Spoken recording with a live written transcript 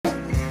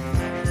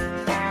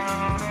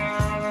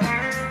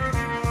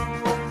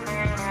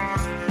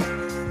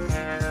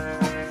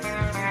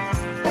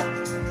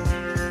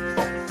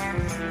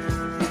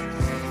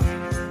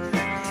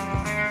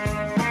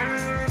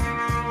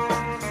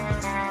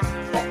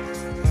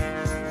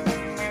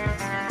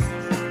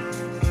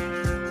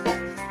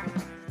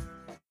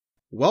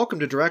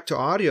Welcome to Direct to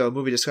Audio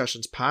Movie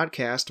Discussions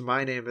Podcast.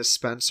 My name is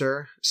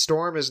Spencer.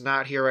 Storm is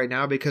not here right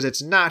now because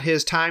it's not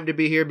his time to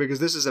be here because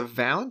this is a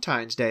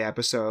Valentine's Day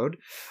episode.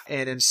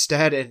 And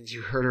instead, and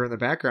you heard her in the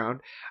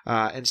background,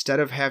 instead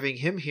of having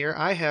him here,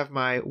 I have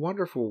my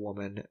wonderful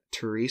woman,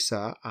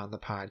 Teresa, on the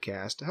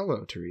podcast.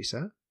 Hello,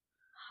 Teresa.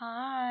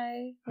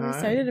 Hi. I'm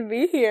excited to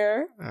be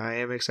here. I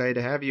am excited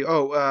to have you.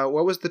 Oh,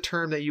 what was the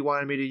term that you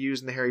wanted me to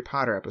use in the Harry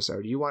Potter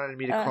episode? You wanted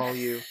me to call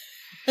you...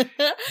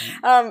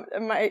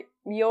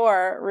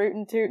 your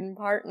rootin' tootin'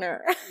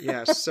 partner.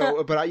 Yes,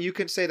 but you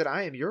can say that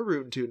I am your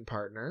rootin' tootin'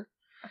 partner.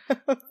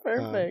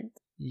 Perfect.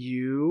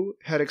 You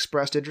had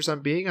expressed interest on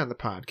being on the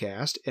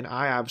podcast, and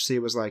I obviously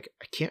was like,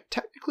 I can't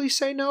technically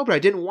say no, but I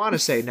didn't want to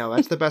say no.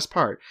 That's the best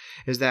part,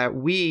 is that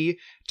we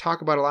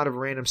talk about a lot of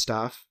random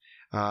stuff,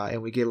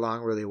 and we get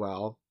along really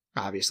well,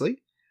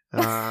 obviously.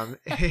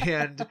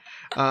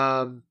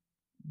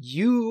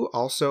 You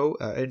also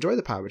enjoy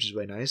the pod, which is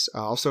really nice.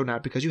 Also,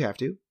 not because you have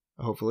to.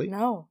 Hopefully.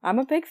 No, I'm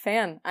a big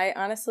fan. I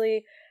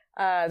honestly,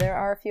 there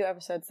are a few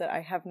episodes that I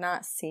have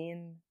not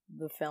seen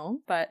the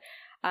film, but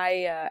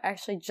I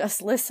actually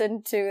just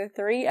listened to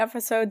 3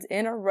 episodes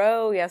in a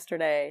row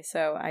yesterday,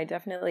 so I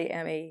definitely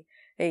am a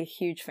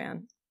huge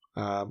fan.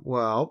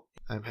 Well,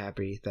 I'm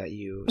happy that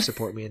you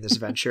support me in this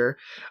venture,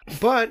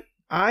 but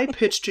I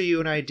pitched to you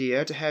an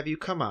idea to have you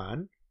come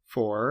on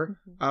for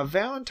a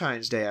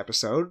Valentine's Day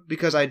episode,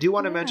 because I do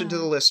want to mention to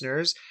the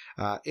listeners,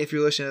 if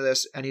you're listening to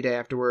this any day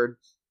afterward,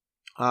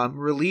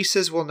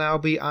 releases will now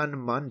be on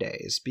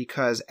Mondays,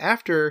 because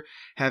after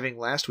having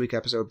last week's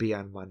episode be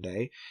on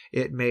Monday,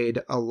 it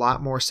made a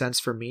lot more sense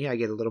for me. I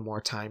get a little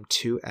more time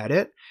to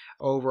edit.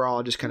 Overall,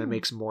 it just kind of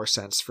makes more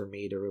sense for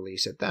me to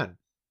release it then.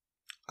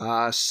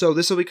 So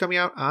this will be coming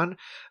out on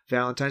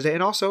Valentine's Day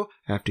and also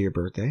after your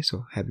birthday.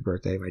 So happy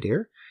birthday, my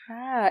dear.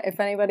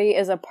 If anybody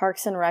is a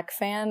Parks and Rec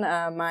fan,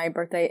 my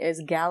birthday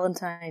is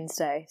Galentine's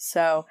Day.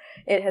 So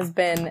it has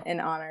been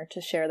an honor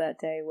to share that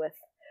day with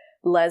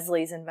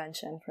Leslie's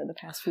invention for the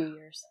past few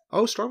years.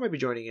 Oh, Storm might be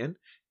joining in.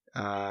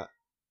 Let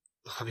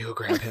me go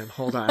grab him.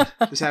 Hold on.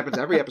 This happens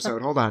every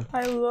episode. Hold on.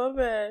 I love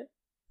it.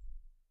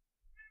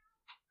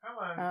 Come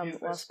on.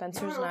 While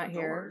Spencer's not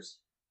here,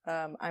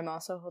 I'm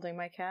also holding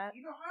my cat.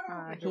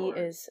 He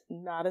is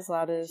not as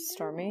loud as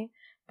Stormy,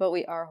 but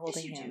we are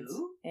holding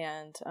hands.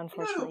 And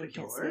unfortunately, you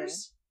can't see it.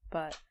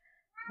 But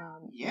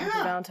happy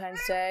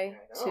Valentine's Day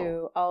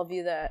to all of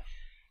you that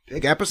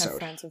big episode. Have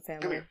friends and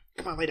family. Come here.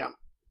 Come on, lay down.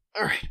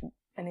 All right.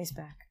 And he's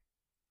back.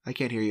 I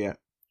can't hear you yet.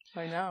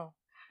 I know.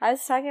 I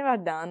was talking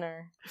about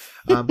Donner.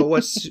 But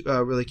what's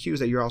really cute is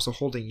that you're also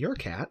holding your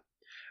cat.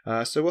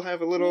 So we'll have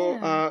a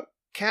little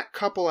cat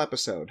couple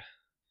episode.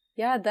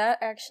 Yeah, that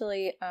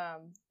actually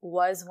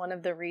was one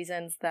of the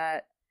reasons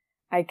that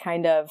I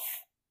kind of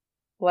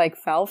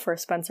fell for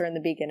Spencer in the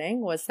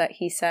beginning, was that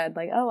he said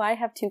oh, I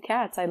have 2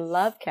 cats. I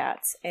love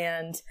cats.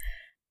 And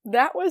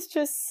that was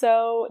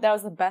that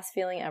was the best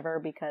feeling ever,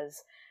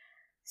 because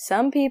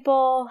some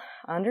people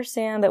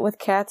understand that with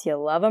cats, you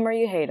love them or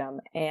you hate them.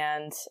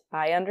 And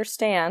I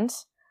understand,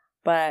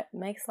 but it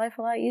makes life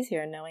a lot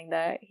easier knowing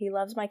that he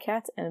loves my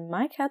cats and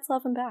my cats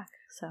love him back.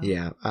 So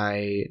yeah,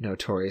 I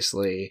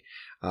notoriously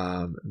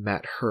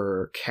met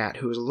her cat,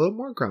 who was a little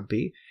more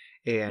grumpy,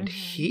 and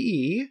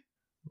he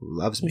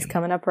loves me. He's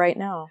coming up right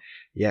now.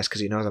 Yes,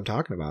 because he knows I'm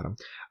talking about him.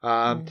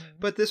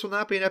 But this will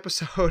not be an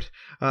episode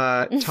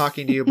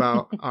talking to you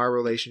about our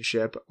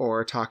relationship,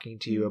 or talking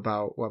to you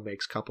about what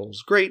makes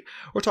couples great,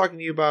 or talking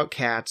to you about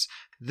cats.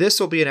 This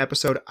will be an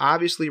episode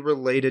obviously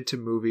related to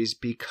movies,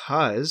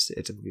 because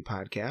it's a movie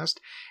podcast.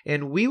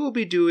 And we will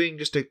be doing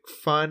just a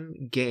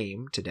fun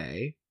game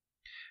today.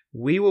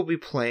 We will be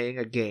playing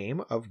a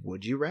game of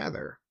Would You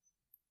Rather?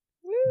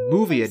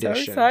 Movie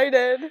edition. So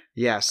excited.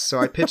 Yes, so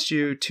I pitched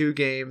you 2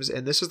 games,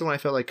 and this is the one I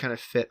felt like kind of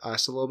fit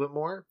us a little bit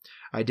more.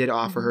 I did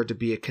offer her to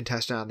be a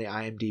contestant on the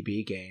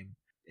IMDb game,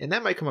 and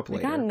that might come up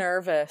later. I got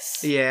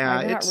nervous. Yeah,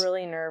 I got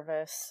really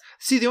nervous.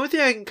 See, the only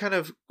thing I can kind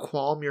of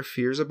qualm your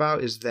fears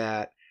about is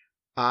that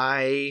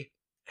I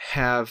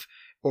have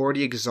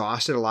already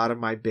exhausted a lot of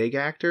my big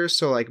actors,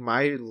 so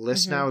my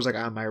list now is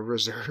on my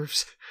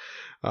reserves.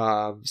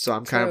 So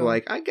I'm kind of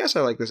I guess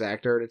I like this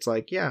actor, and it's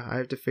yeah, I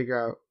have to figure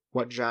out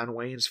what John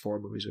Wayne's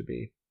 4 movies would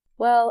be.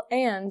 Well,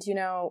 and,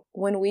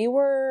 when we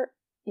were,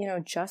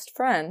 just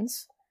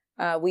friends,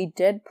 we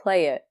did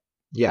play it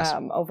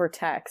over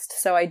text.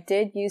 So I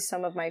did use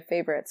some of my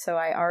favorites. So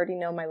I already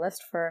know my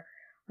list for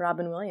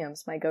Robin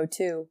Williams, my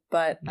go-to.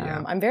 But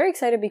I'm very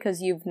excited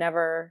because you've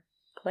never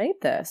played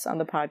this on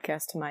the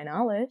podcast, to my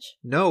knowledge.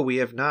 No, we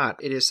have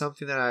not. It is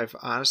something that I've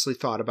honestly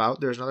thought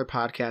about. There's another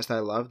podcast that I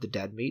love, the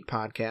Dead Meat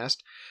podcast.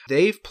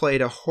 They've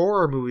played a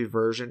horror movie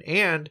version,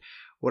 and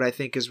what I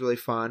think is really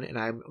fun, and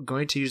I'm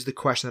going to use the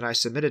question that I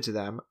submitted to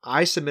them.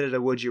 I submitted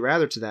a Would You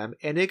Rather to them,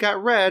 and it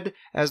got read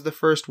as the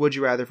first Would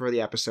You Rather for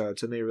the episode,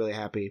 so it made me really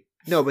happy.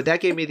 No, but that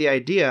gave me the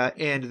idea,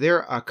 and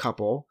they're a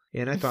couple,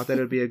 and I thought that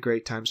it would be a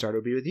great time starter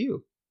to be with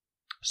you.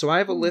 So I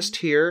have a list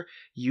here.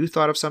 You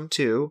thought of some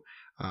too,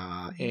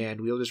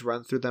 and we'll just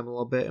run through them a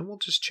little bit, and we'll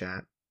just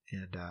chat.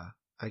 And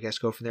I guess,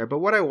 go from there. But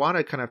what I want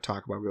to kind of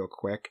talk about real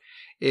quick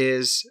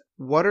is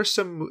what are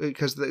some,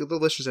 because the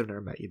listeners have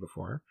never met you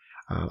before.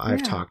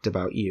 I've talked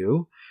about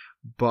you,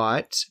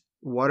 but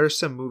what are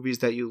some movies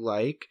that you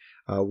like?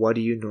 What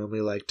do you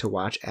normally like to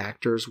watch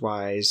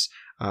actors-wise?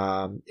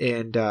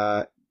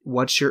 And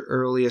what's your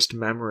earliest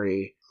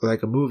memory,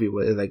 like a movie?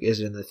 Like, is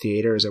it in the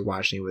theater? Is it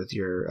watching it with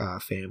your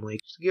family?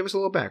 Just give us a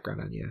little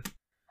background on you.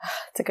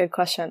 It's a good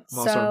question. I'm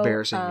also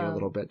embarrassing you a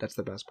little bit. That's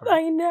the best part.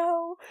 I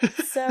know.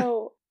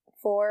 So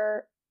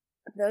for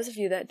those of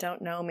you that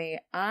don't know me,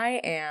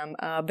 I am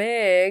a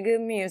big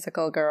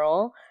musical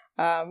girl.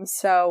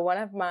 So one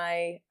of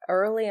my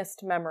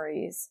earliest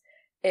memories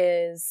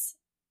is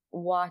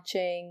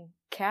watching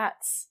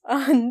Cats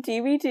on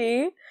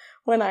DVD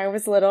when I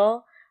was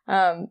little.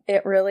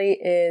 It really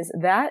is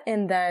that.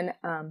 And then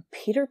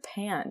Peter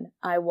Pan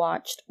I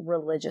watched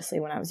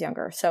religiously when I was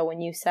younger. So when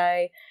you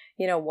say,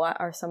 you know, what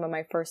are some of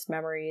my first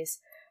memories?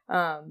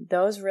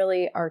 Those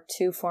really are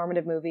two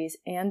formative movies,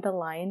 and The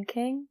Lion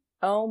King.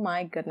 Oh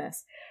my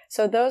goodness.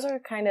 So those are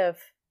kind of,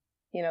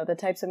 you know, the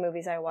types of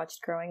movies I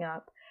watched growing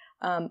up.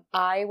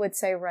 I would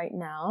say right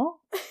now,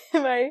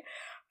 my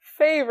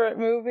favorite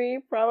movie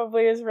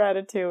probably is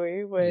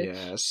Ratatouille, which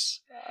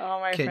yes.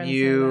 All my Can friends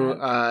you, know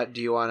that.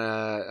 do you want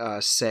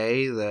to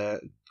say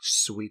the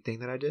sweet thing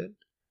that I did?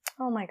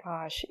 Oh my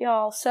gosh,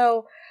 y'all.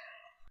 So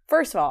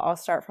first of all, I'll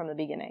start from the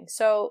beginning.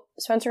 So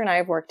Spencer and I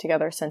have worked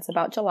together since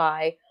about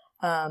July.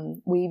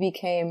 We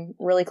became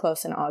really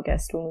close in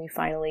August when we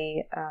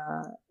finally,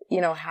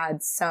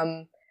 had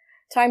some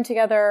time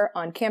together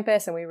on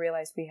campus, and we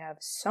realized we have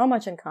so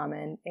much in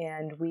common,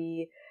 and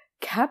we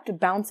kept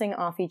bouncing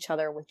off each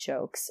other with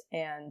jokes.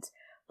 And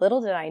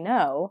little did I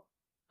know,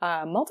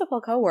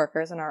 multiple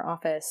coworkers in our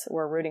office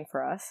were rooting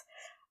for us.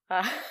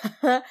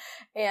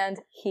 And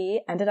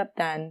he ended up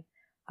then,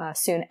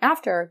 soon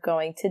after,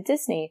 going to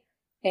Disney.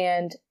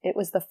 And it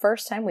was the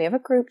first time we have a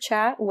group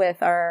chat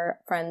with our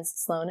friends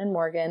Sloan and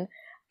Morgan.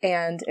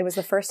 And it was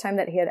the first time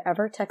that he had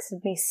ever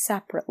texted me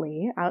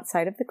separately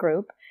outside of the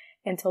group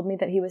and told me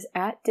that he was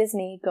at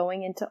Disney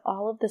going into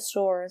all of the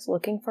stores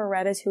looking for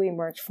Ratatouille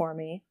merch for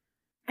me.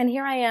 And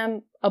here I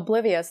am,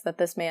 oblivious that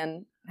this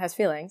man has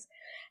feelings.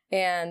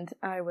 And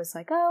I was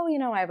like, oh, you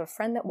know, I have a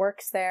friend that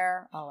works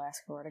there. I'll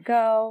ask her where to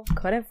go.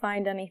 Couldn't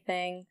find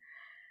anything.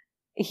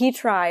 He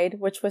tried,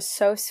 which was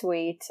so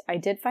sweet. I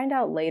did find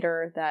out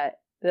later that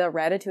the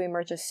Ratatouille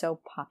merch is so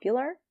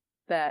popular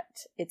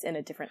that it's in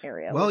a different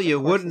area. Well, you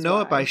wouldn't know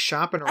it by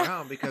shopping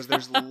around because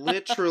there's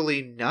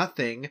literally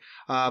nothing.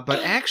 But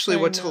actually,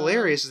 what's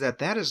hilarious is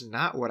that is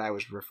not what I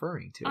was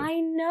referring to.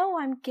 I know,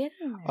 I'm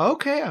getting there.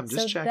 Okay, I'm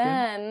just checking.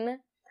 Then,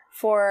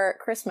 for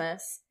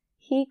Christmas,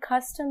 he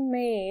custom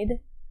made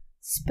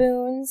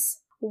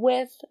spoons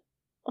with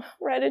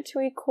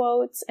Ratatouille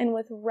quotes and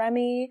with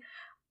Remy,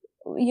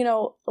 you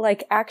know,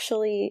 like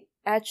actually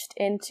etched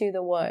into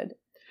the wood.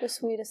 The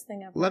sweetest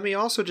thing ever. Let me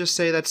also just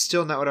say that's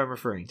still not what I'm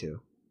referring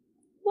to.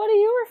 What are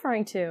you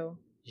referring to?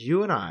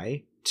 You and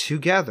I,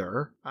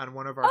 together, on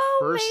one of our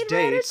first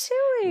dates,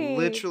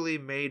 literally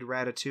made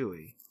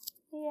Ratatouille.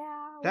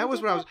 Yeah. That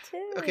was what I was...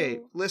 Okay,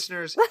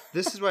 listeners,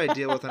 this is what I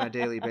deal with on a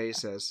daily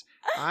basis.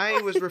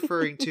 I was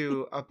referring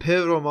to a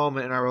pivotal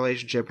moment in our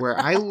relationship where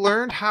I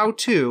learned how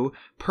to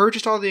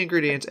purchase all the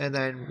ingredients, and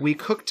then we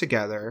cooked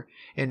together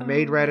and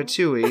made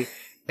Ratatouille.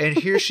 And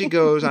here she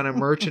goes on a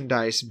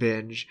merchandise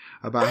binge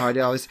about how I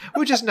did all this,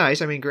 which is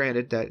nice. I mean,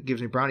 granted, that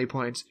gives me brownie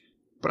points.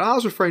 But all I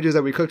was referring to is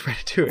that we cooked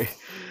Ratatouille.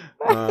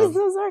 I'm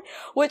so sorry.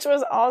 Which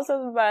was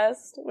also the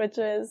best, which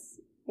is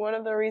one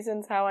of the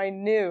reasons how I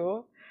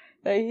knew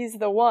that he's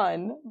the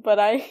one. But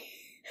there's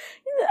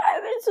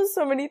just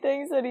so many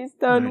things that he's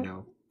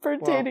done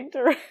pertaining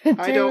to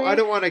Ratatouille. I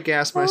don't want to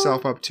gas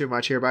myself up too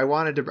much here, but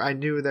I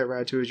knew that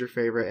Ratatouille was your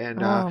favorite.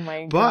 And oh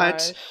my gosh.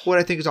 But what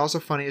I think is also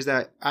funny is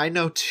that I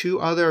know two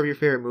other of your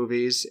favorite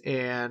movies,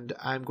 and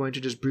I'm going to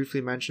just briefly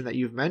mention that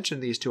you've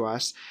mentioned these to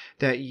us,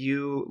 that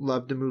you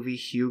loved the movie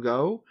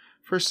Hugo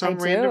for some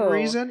random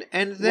reason.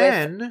 And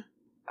then...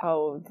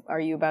 are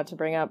you about to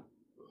bring up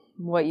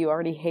what you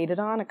already hated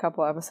on a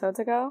couple episodes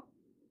ago?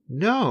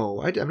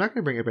 No, I'm not going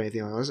to bring up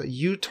anything else.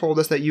 You told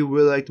us that you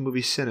really liked the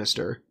movie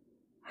Sinister.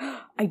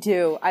 I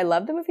do. I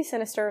love the movie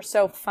Sinister.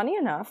 So funny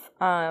enough,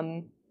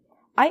 I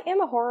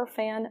am a horror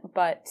fan,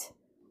 but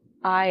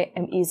I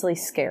am easily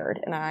scared,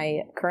 and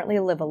I currently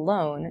live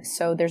alone.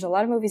 So there's a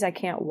lot of movies I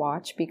can't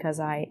watch because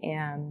I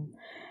am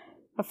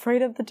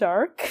afraid of the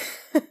dark.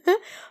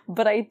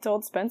 But I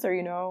told Spencer,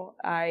 you know,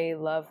 I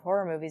love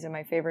horror movies, and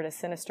my favorite is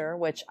Sinister,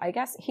 which I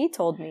guess he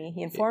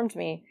informed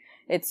me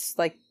it's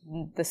like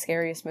the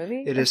scariest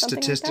movie. It is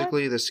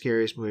statistically the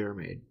scariest movie ever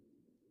made.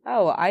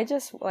 Oh, I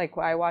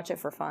watch it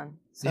for fun.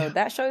 So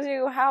that shows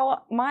you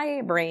how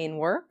my brain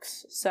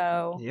works.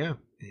 So yeah,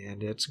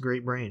 and it's a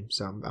great brain.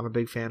 So I'm a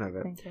big fan of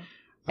it. Thank you.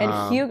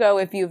 And Hugo,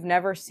 if you've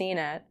never seen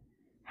it,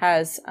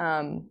 has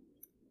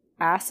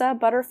Asa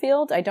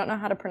Butterfield. I don't know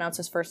how to pronounce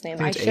his first name.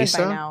 I should Asa?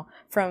 by now.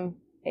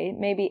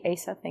 maybe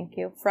Asa, thank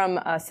you, from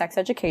Sex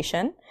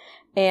Education,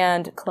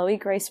 and Chloe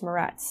Grace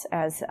Moretz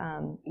as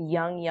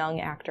young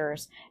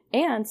actors,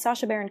 and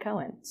Sacha Baron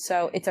Cohen.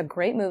 So it's a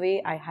great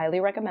movie. I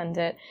highly recommend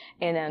it.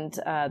 And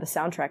the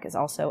soundtrack is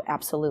also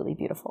absolutely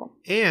beautiful.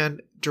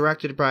 And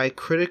directed by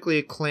critically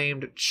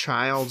acclaimed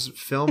child's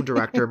film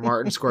director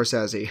Martin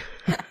Scorsese.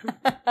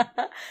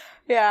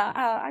 Yeah,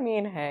 I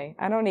mean, hey,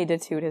 I don't need to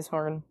toot his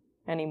horn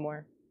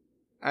anymore.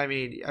 I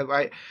mean,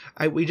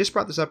 we just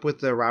brought this up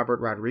with the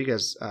Robert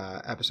Rodriguez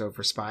episode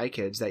for Spy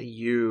Kids that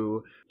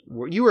you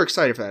were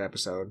excited for that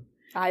episode.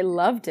 I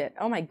loved it.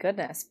 Oh my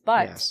goodness.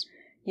 But, yes.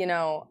 You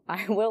know,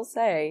 I will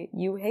say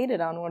you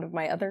hated on one of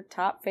my other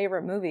top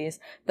favorite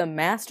movies, The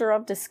Master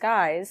of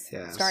Disguise,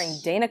 starring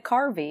Dana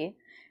Carvey,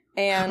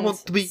 and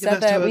said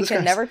that we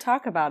can never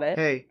talk about it.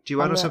 Hey, do you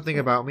want to know something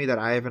about me that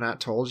I have not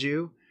told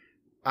you?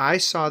 I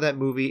saw that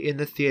movie in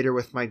the theater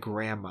with my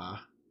grandma.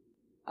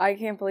 I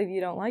can't believe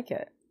you don't like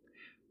it.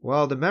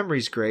 Well, the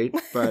memory's great,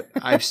 but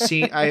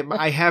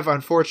I have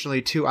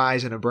unfortunately 2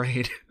 eyes and a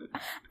brain.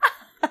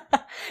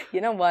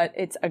 You know what?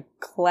 It's a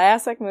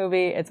classic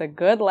movie. It's a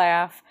good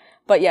laugh.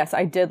 But yes,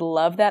 I did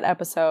love that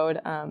episode.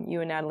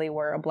 You and Natalie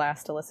were a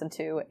blast to listen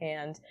to,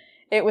 and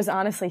it was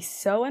honestly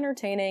so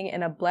entertaining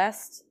and a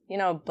blast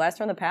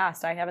from the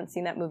past. I haven't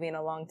seen that movie in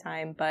a long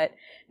time, but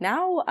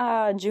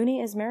now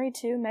Junie is married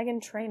to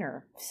Meghan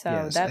Trainor. So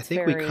yes, that's I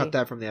think we cut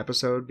that from the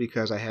episode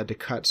because I had to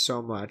cut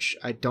so much.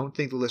 I don't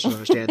think the listeners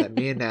understand that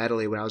me and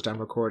Natalie, when I was done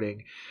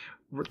recording,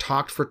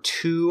 talked for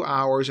 2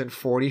 hours and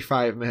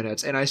 45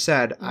 minutes. And I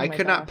said, I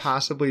could not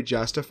possibly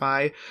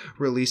justify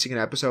releasing an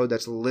episode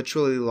that's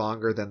literally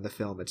longer than the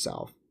film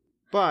itself.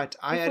 But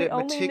I edit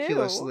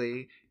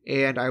meticulously,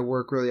 and I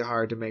work really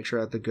hard to make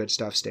sure that the good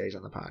stuff stays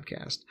on the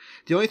podcast.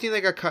 The only thing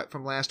that got cut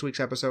from last week's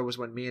episode was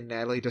when me and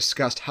Natalie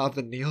discussed how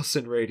the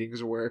Nielsen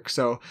ratings work.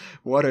 So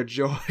what a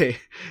joy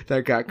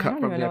that got cut from I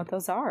don't even know what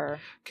those are.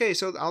 Okay,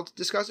 so I'll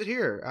discuss it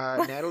here.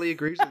 Natalie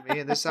agrees with me,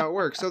 and this is how it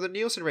works. So the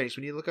Nielsen ratings,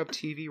 when you look up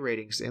TV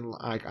ratings in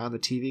like on the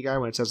TV Guide,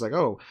 when it says like,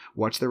 oh,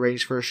 what's the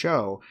ratings for a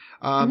show?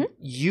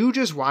 You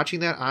just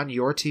watching that on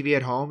your TV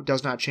at home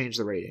does not change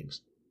the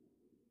ratings.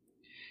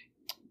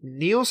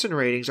 Nielsen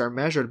ratings are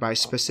measured by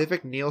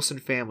specific Nielsen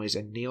families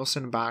and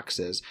Nielsen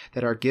boxes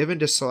that are given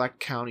to select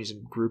counties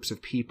and groups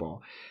of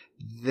people.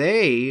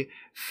 They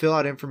fill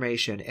out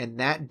information, and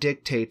that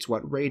dictates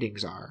what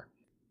ratings are.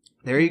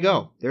 There you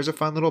go. There's a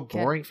fun little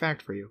boring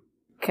fact for you.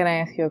 Can I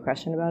ask you a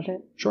question about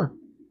it? Sure.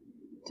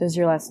 Does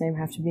your last name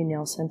have to be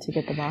Nielsen to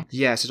get the box?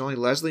 Yes, it's only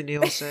Leslie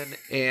Nielsen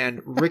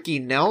and Ricky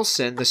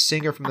Nelson, the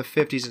singer from the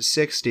 50s and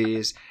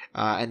 60s,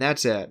 and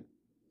that's it.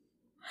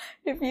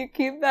 If you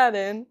keep that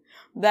in,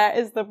 that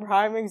is the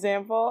prime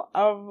example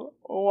of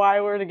why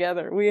we're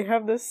together. We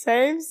have the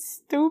same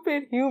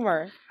stupid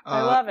humor.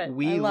 I love it.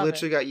 We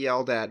literally got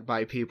yelled at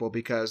by people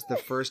because the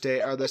first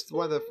day, or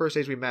one of the first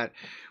days we met,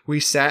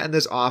 we sat in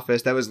this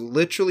office that was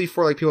literally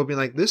for like people being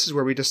like, this is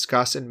where we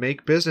discuss and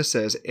make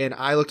businesses. And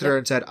I looked at her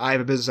and said, I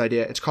have a business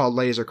idea. It's called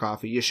laser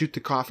coffee. You shoot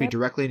the coffee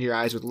directly into your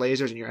eyes with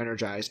lasers and you're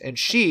energized. And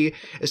she,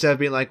 instead of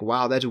being like,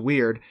 wow, that's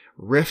weird,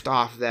 riffed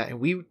off that.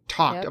 And we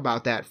talked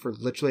about that for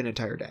literally an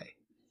entire day.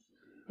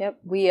 Yep,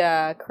 we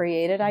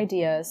created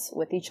ideas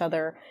with each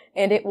other,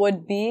 and it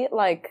would be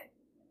like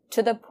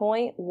to the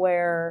point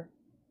where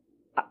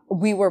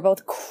we were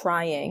both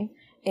crying,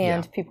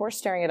 and people were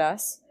staring at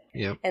us.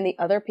 Yep. And the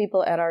other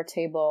people at our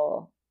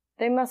table,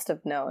 they must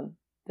have known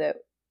that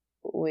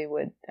we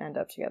would end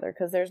up together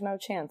because there's no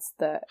chance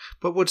that.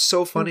 But what's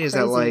so funny is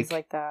that like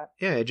that.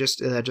 Yeah,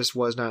 that just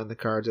was not in the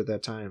cards at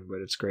that time. But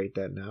it's great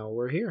that now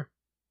we're here.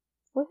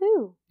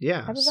 Woohoo!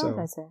 Yeah. Happy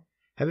Valentine's Day.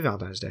 Happy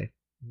Valentine's Day.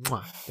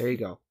 Mwah. There you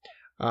go.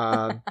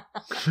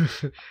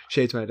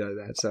 Shades might have done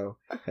that, so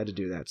had to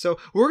do that. So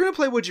we're gonna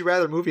play Would You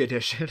Rather Movie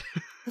Edition.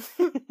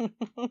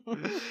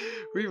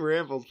 We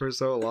rambled for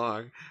so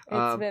long.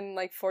 It's been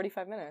like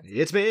 45 minutes.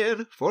 It's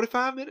been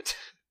 45 minutes.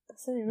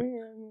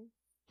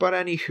 But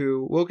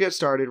anywho, we'll get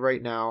started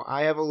right now.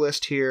 I have a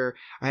list here.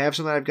 I have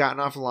some that I've gotten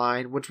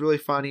offline. What's really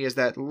funny is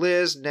that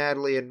Liz,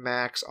 Natalie, and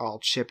Max all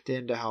chipped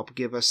in to help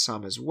give us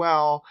some as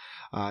well.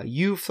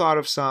 You've thought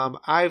of some.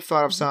 I've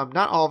thought of some.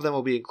 Not all of them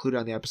will be included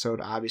on the episode,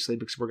 obviously,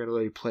 because we're going to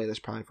really play this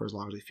probably for as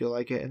long as we feel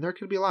like it, and there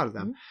could be a lot of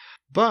them.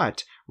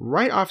 But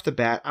right off the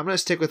bat, I'm going to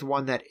stick with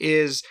one that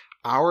is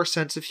our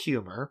sense of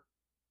humor.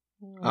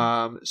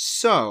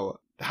 So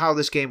how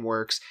this game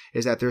works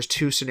is that there's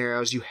two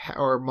scenarios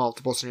or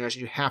multiple scenarios,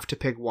 and you have to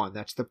pick one.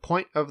 That's the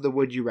point of the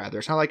Would You Rather.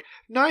 It's not like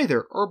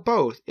neither or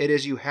both. It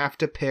is you have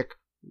to pick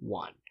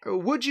one.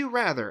 Would you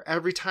rather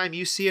every time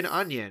you see an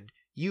onion,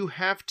 you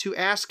have to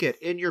ask it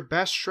in your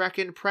best Shrek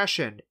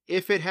impression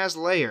if it has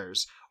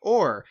layers?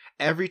 Or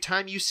every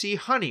time you see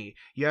honey,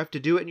 you have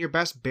to do it in your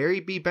best Barry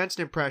B.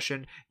 Benson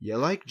impression, you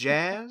like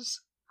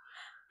jazz?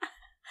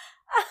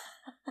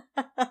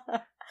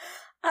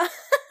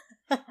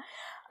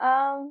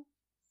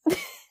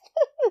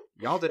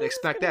 Y'all didn't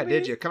expect that,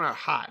 did you? Coming out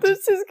hot.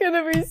 This is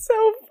gonna be so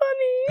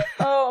funny.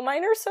 Oh,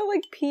 mine are so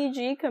like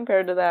PG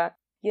compared to that.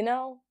 You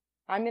know,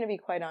 I'm gonna be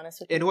quite honest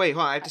with you. And wait,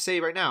 hold on, I have to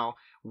say right now,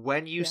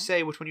 when you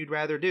say which one you'd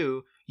rather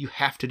do, you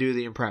have to do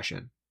the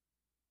impression.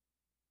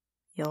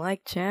 You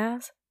like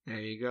jazz? There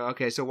you go.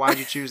 Okay, so why'd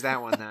you choose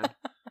that one then?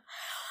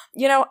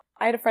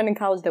 I had a friend in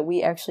college that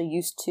we actually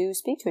used to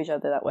speak to each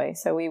other that way.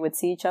 So we would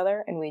see each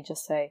other and we'd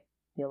just say,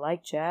 you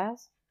like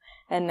jazz?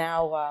 And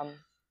now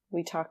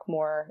we talk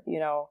more,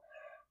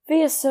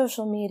 via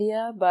social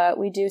media, but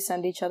we do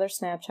send each other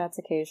Snapchats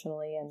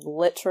occasionally, and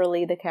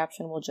literally the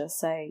caption will just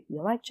say,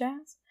 you like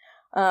jazz?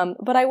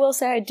 But I will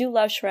say I do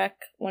love Shrek,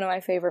 one of my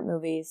favorite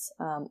movies,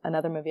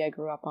 another movie I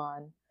grew up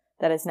on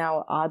that is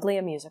now oddly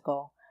a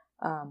musical.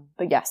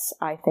 But yes,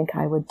 I think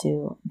I would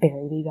do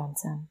Barry B.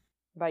 Benson.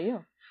 What about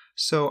you?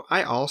 So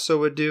I also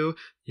would do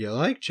You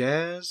Like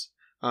Jazz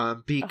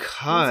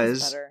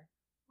because...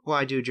 Well,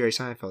 I do a Jerry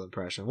Seinfeld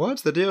impression.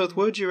 What's the deal with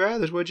Would You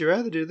Rather? Would you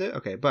rather do that?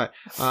 Okay, but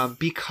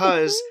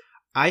because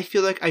I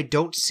feel like I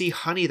don't see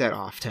honey that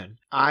often.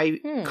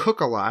 I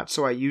cook a lot,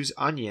 so I use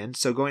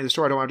onions. So going to the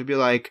store, I don't want to be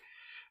like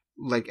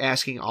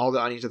asking all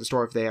the onions at the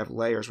store if they have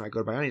layers when I go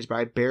to buy onions, but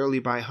I barely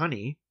buy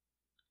honey.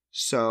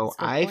 So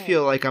I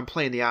feel like I'm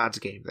playing the odds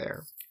game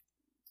there.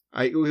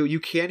 You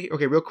can...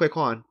 Okay, real quick,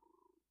 hold on.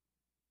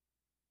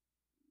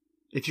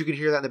 If you can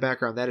hear that in the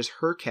background, that is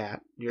her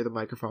cat near the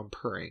microphone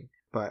purring.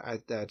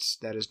 But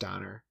that is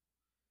Donner,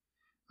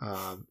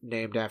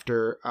 named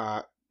after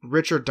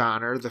Richard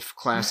Donner, the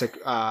classic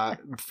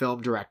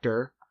film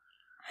director,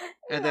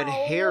 and then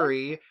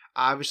Harry,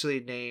 obviously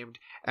named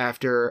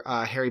after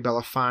Harry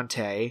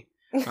Belafonte,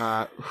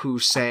 who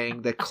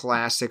sang the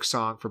classic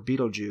song for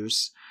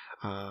Beetlejuice.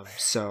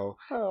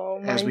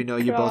 As we know,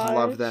 you both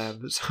love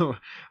them. So,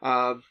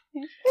 y'all,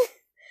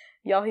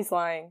 he's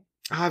lying.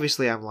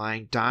 Obviously, I'm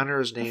lying.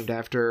 Donner is named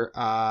after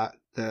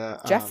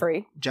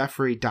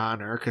Jeffrey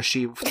Donner, because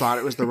she thought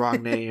it was the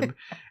wrong name.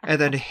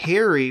 And then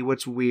Harry,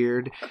 what's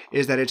weird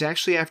is that it's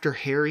actually after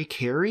Harry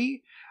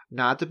Carey,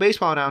 not the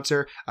baseball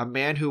announcer, a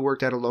man who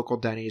worked at a local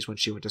Denny's when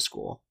she went to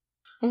school.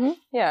 Mm-hmm.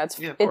 Yeah, it's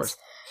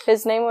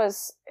his name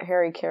was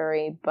Harry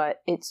Carey,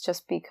 but it's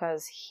just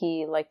because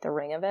he liked the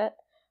ring of it.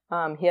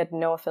 He had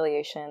no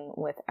affiliation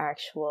with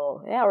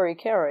actual Harry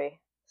Carey.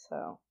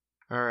 So.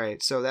 All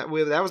right, so that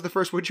was the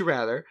first Would You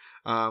Rather.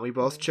 We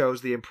both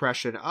chose the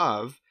impression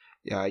of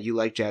You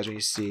Like Jazz When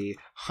You See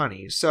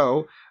Honey.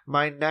 So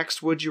my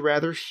next Would You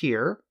Rather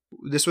here,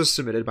 this was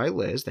submitted by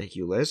Liz. Thank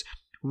you, Liz.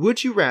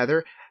 Would you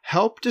rather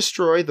help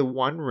destroy the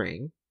One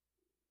Ring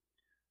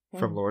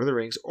from Lord of the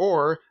Rings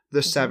or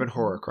the 7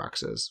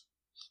 Horcruxes?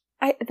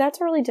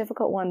 That's a really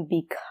difficult one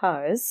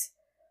because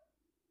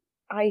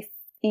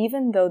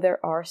even though there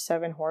are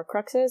 7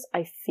 Horcruxes,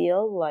 I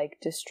feel like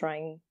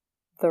destroying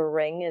the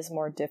ring is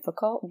more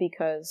difficult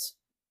because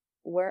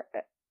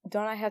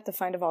don't I have to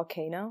find a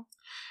volcano?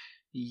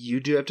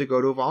 You do have to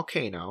go to a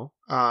volcano.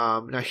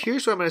 Now,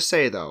 here's what I'm going to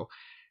say, though.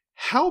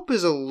 Help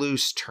is a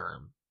loose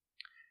term.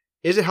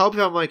 Is it help if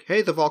I'm like,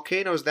 hey, the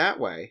volcano's that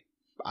way?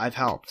 I've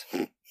helped.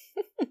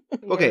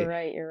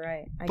 Okay. You're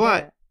right.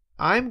 But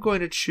I'm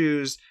going to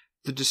choose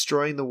the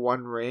destroying the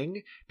One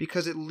Ring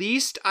because at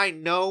least I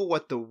know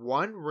what the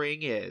One Ring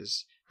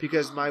is.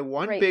 Because my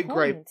one big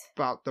gripe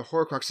about the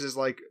Horcruxes is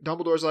like,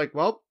 Dumbledore's like,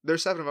 well,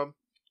 there's 7 of them.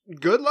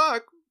 Good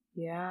luck.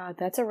 Yeah,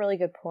 that's a really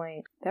good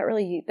point.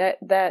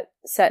 That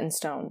set in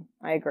stone.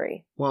 I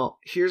agree. Well,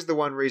 here's the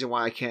one reason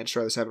why I can't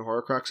destroy the 7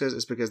 Horcruxes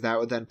is because that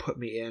would then put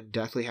me in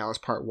Deathly Hallows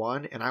Part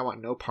 1, and I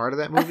want no part of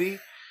that movie.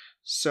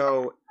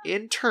 So,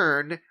 in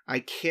turn, I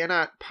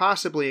cannot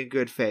possibly in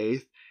good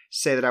faith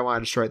say that I want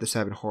to destroy the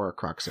 7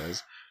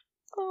 Horcruxes.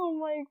 Oh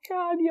my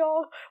god,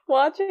 y'all.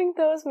 Watching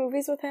those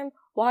movies with him,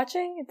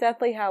 watching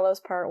Deathly Hallows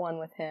Part 1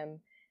 with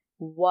him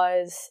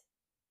was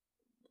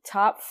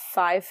top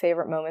 5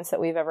 favorite moments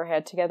that we've ever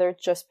had together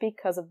just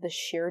because of the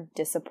sheer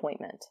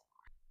disappointment.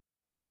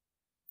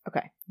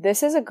 Okay,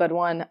 this is a good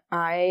one.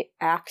 I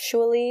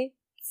actually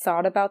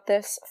thought about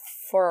this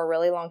for a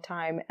really long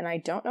time, and I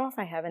don't know if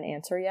I have an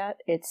answer yet.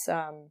 It's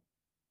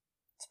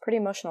pretty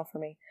emotional for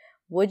me.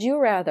 Would you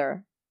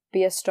rather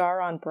be a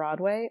star on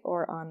Broadway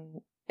or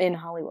in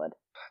Hollywood?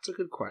 That's a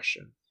good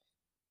question.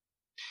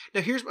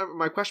 Now, here's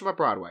my question about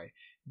Broadway.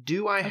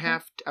 Do I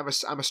have to...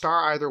 I'm a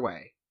star either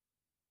way.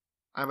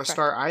 I'm a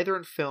star either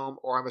in film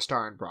or I'm a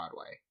star in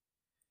Broadway.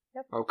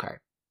 Yep. Okay.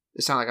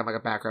 It sounds like I'm like a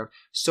background.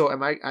 So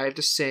I have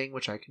to sing,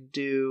 which I can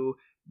do.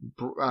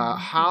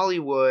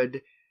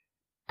 Hollywood,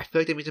 I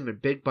feel like that means I'm in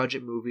big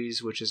budget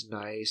movies, which is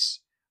nice.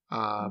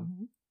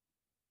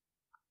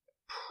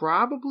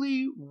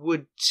 Probably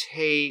would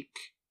take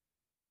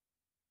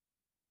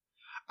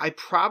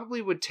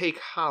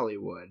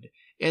Hollywood.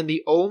 And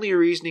the only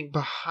reasoning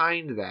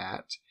behind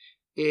that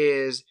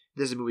is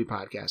this is a movie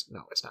podcast.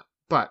 No, it's not.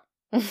 But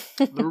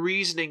the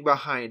reasoning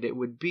behind it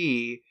would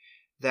be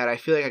that I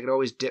feel like I could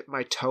always dip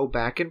my toe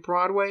back in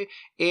Broadway,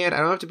 and I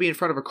don't have to be in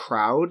front of a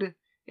crowd,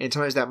 and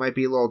sometimes that might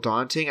be a little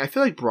daunting. I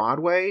feel like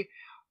Broadway,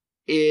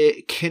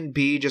 it can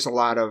be just a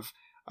lot of,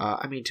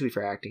 to be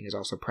fair, acting is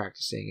also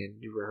practicing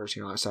and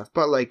rehearsing and all that stuff,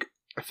 but like,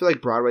 I feel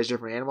like Broadway is a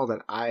different animal.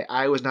 That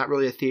I was not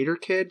really a theater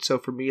kid, so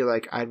for me,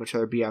 like, I'd much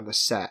rather be on the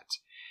set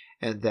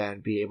and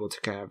then be able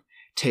to kind of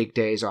take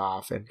days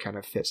off and kind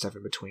of fit stuff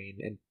in between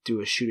and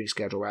do a shooting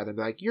schedule rather than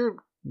be like, you're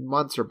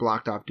months are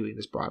blocked off doing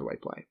this Broadway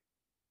play.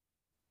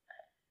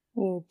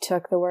 You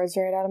took the words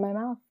right out of my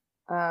mouth.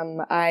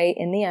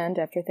 In the end,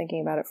 after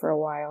thinking about it for a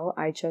while,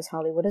 I chose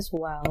Hollywood as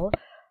well,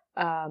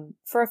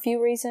 for a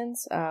few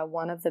reasons.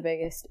 One of the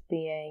biggest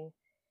being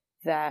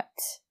that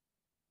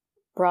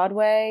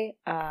Broadway,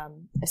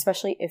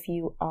 especially if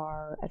you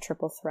are a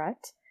triple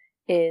threat,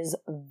 is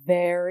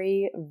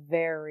very,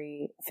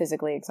 very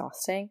physically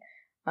exhausting.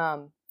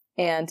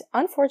 And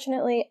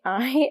unfortunately,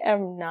 I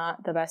am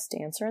not the best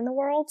dancer in the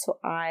world, so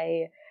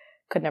I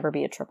could never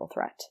be a triple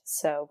threat.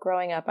 So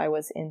growing up, I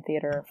was in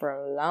theater for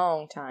a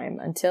long time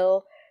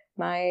until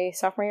my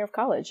sophomore year of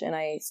college, and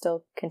I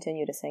still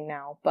continue to sing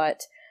now.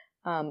 But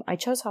I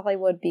chose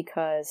Hollywood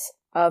because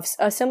of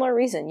a similar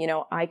reason. You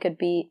know, I could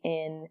be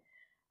in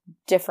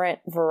different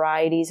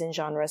varieties and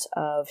genres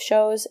of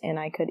shows, and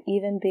I could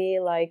even be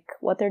like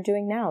what they're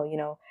doing now, you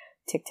know,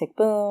 Tick Tick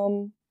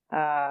Boom,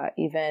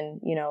 even,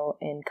 you know,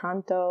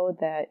 Encanto,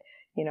 that,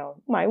 you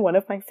know, one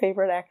of my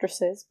favorite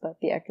actresses, but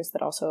the actress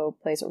that also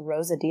plays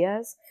Rosa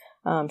Diaz,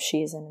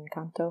 she's in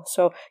Encanto.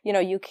 So, you know,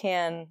 you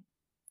can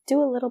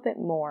do a little bit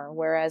more,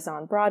 whereas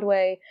on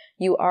Broadway,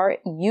 you are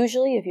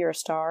usually, if you're a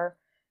star,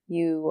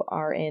 you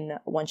are in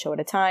one show at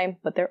a time,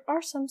 but there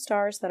are some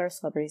stars that are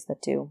celebrities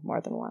that do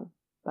more than one.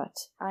 But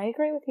I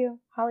agree with you.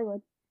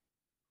 Hollywood.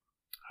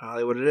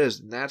 Hollywood it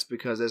is. And that's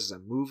because this is a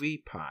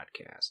movie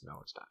podcast. No,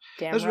 it's not.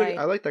 Damn That's right. really,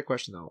 I like that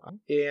question, though.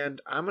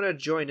 And I'm going to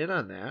join in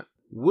on that.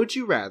 Would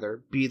you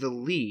rather be the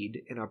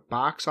lead in a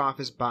box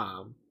office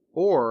bomb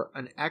or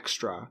an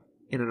extra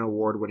in an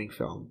award-winning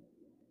film?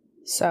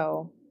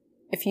 So,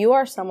 if you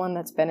are someone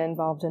that's been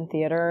involved in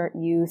theater,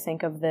 you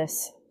think of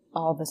this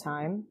all the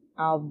time.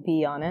 I'll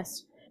be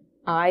honest.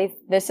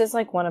 This is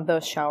like one of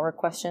those shower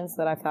questions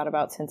that I've thought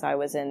about since I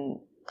was in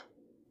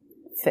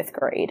 5th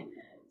grade.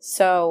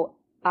 So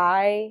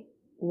I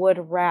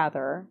would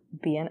rather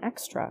be an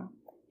extra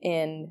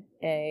in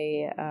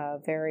a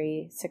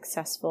very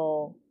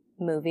successful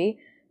movie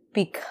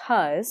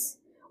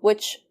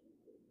which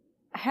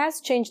has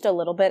changed a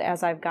little bit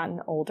as I've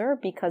gotten older,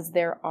 because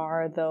there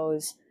are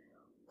those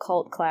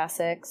cult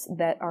classics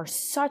that are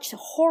such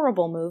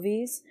horrible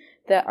movies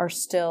that are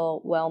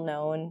still well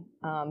known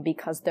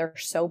because they're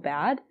so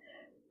bad.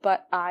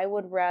 But I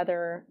would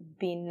rather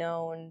be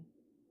known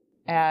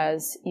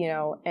as, you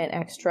know, an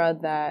extra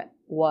that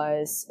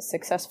was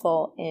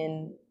successful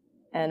in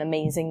an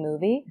amazing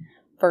movie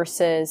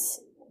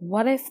versus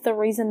what if the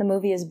reason the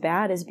movie is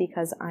bad is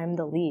because I'm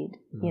the lead?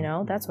 You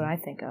know, that's what I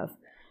think of.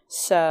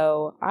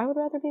 So I would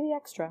rather be the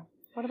extra.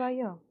 What about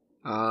you?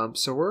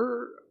 So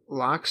we're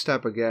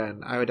lockstep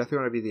again. I would definitely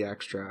want to be the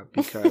extra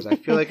because I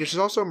feel like it's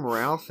just also a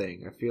morale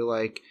thing. I feel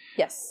like,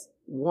 yes,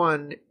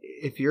 one,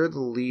 if you're the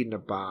lead in a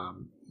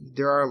bomb,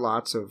 there are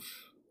lots of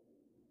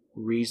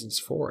reasons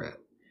for it.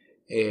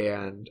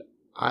 And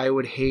I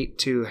would hate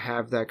to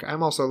have that.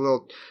 I'm also a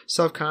little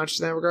self-conscious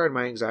in that regard.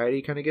 My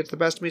anxiety kind of gets the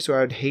best of me, so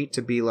I would hate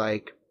to be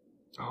like,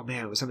 oh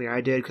man, it was something I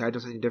did because I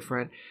did something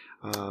different.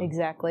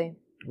 Exactly.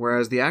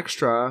 Whereas the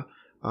extra,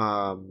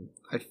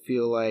 I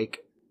feel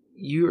like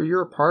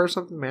you're a part of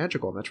something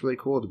magical, and that's really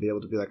cool to be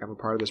able to be like, I'm a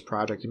part of this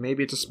project. And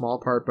maybe it's a small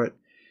part, but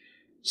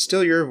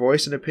still your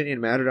voice and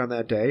opinion mattered on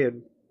that day,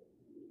 and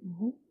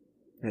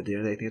at the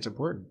end of the day, I think it's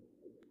important.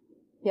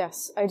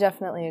 Yes, I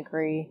definitely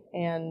agree.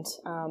 And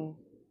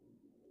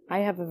I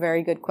have a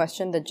very good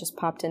question that just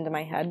popped into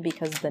my head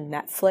because the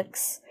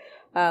Netflix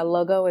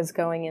logo is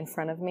going in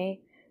front of me.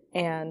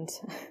 And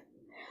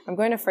I'm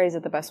going to phrase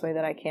it the best way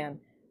that I can.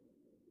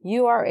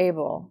 You are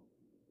able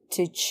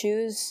to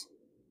choose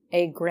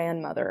a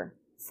grandmother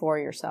for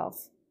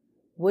yourself.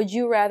 Would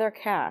you rather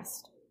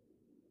cast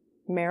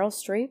Meryl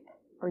Streep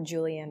or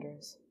Julie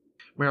Andrews?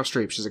 Meryl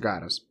Streep, she's a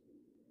goddess.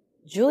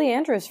 Julie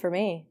Andrews for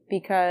me,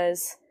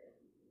 because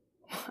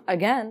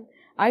again,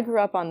 I grew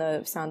up on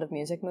the Sound of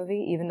Music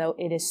movie, even though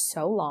it is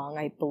so long.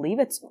 I believe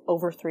it's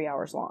over 3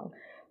 hours long.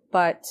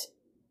 But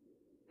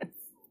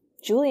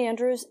Julie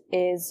Andrews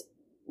is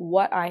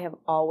what I have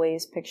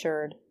always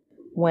pictured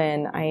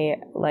when I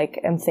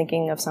am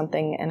thinking of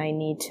something and I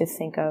need to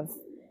think of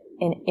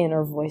an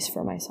inner voice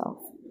for myself.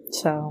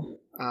 So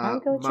I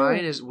would go with mine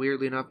Julie. is,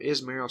 weirdly enough,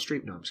 is Meryl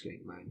Streep. No, I'm just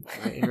kidding.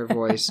 My inner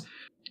voice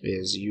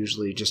is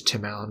usually just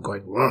Tim Allen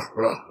going, wah,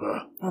 wah,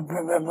 wah.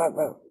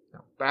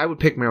 No, but I would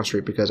pick Meryl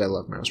Streep because I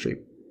love Meryl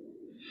Streep.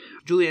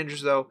 Julie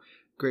Andrews, though,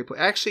 great play.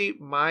 Actually,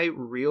 my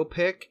real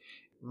pick,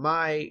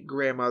 my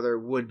grandmother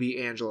would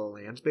be Angela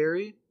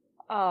Lansbury.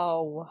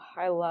 Oh,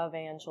 I love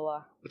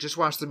Angela. Just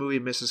watch the movie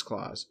Mrs.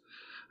 Claus.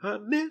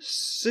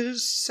 Mrs.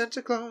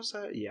 Santa Claus.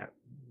 Yeah,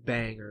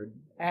 banger.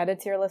 Add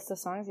it to your list of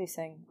songs you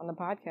sing on the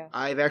podcast.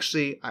 I've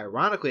actually,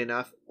 ironically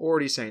enough,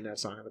 already sang that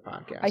song on the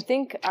podcast. I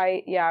think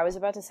I was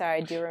about to say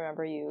I do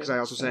remember you. Because I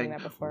also sang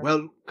that before.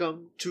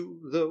 Welcome to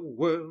the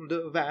world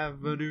of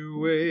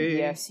Avenue A.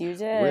 Yes, you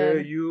did. Where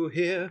you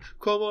hear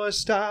Como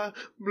esta,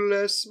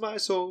 bless my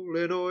soul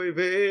and oy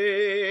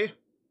vey.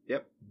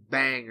 Yep,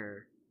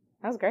 banger.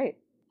 That was great.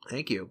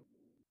 Thank you.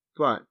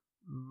 But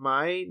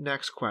my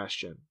next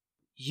question.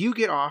 You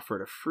get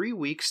offered a free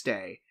week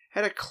stay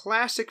at a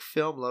classic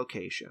film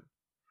location.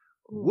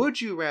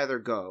 Would you rather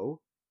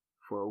go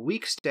for a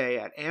week stay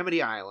at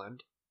Amity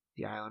Island,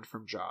 the island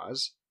from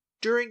Jaws,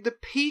 during the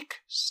peak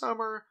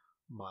summer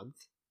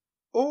month,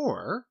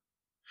 or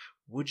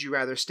would you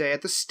rather stay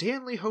at the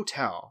Stanley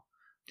Hotel,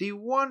 the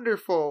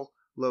wonderful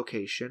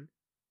location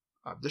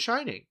of The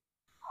Shining?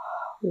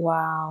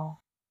 Wow.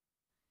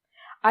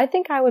 I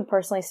think I would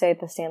personally stay at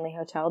the Stanley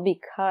Hotel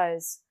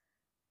because,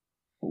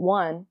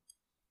 one,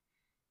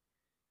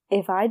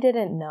 if I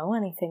didn't know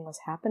anything was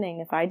happening,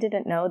 if I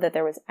didn't know that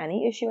there was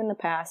any issue in the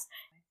past,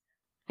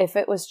 if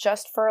it was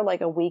just for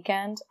like a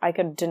weekend, I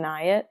could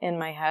deny it in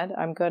my head.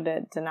 I'm good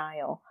at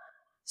denial.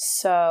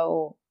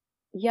 So,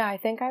 yeah, I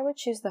think I would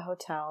choose the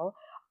hotel.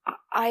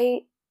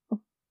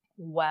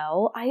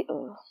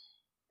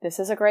 This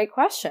is a great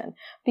question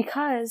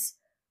because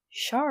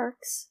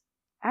sharks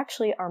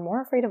actually are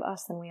more afraid of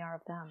us than we are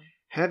of them.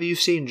 Have you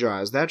seen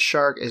Jaws? That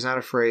shark is not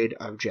afraid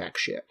of jack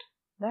shit.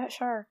 That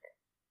shark,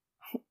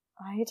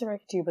 I hate to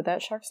break it to you, but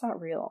that shark's not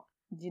real.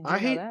 Did you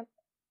know that?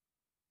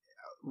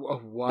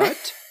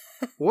 What?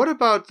 What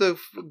about the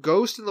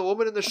ghost and the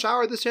woman in the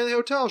shower at the Stanley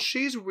Hotel?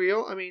 She's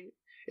real. I mean,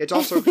 it's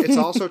also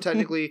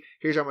technically,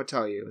 here's what I'm going to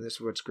tell you, and this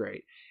is what's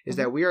great, is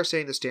that we are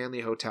saying the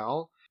Stanley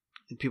Hotel,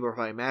 and people are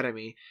probably mad at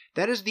me,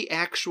 that is the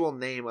actual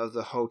name of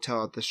the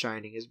hotel that The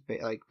Shining is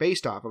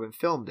based off of and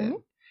filmed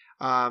in.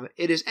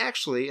 It is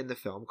actually in the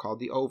film called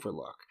The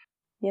Overlook.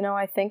 You know,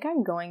 I think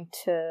I'm going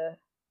to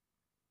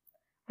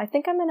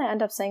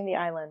end up saying the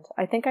island.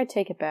 I think I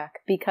take it back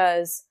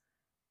because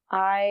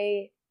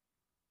I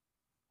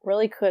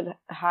really could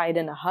hide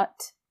in a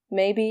hut,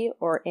 maybe,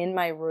 or in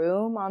my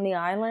room on the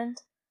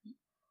island.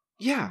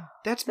 Yeah,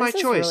 that's my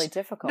choice. This is really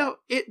difficult.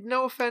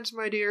 No offense,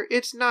 my dear,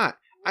 it's not.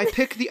 I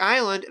pick the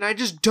island and I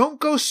just don't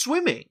go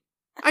swimming.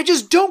 I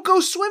just don't go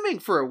swimming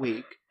for a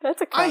week.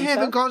 That's a concept. I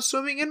haven't gone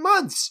swimming in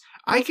months.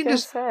 I can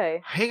just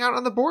hang out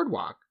on the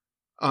boardwalk.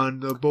 On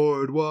the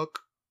boardwalk.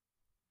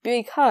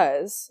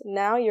 Because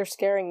now you're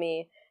scaring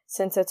me,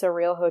 since it's a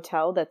real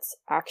hotel that's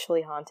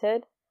actually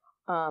haunted.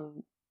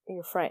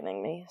 You're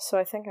frightening me. So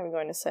I think I'm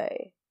going to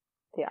say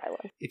the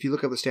island. If you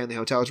look up the Stanley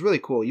Hotel, it's really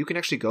cool. You can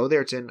actually go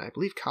there. It's in, I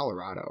believe,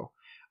 Colorado.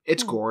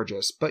 It's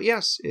gorgeous. But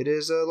yes, it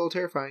is a little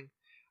terrifying.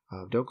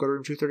 Don't go to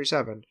room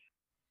 237.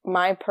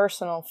 My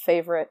personal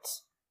favorite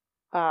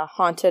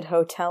haunted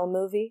hotel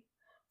movie,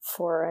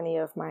 for any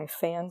of my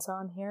fans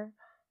on here,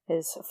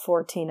 is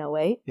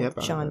 1408 with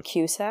John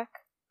Cusack.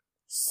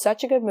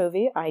 Such a good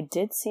movie. I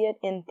did see it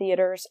in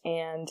theaters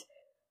and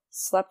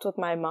slept with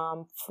my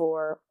mom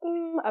for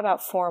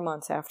about 4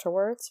 months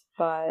afterwards,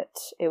 but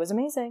it was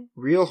amazing.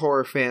 Real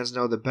horror fans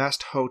know the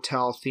best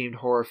hotel-themed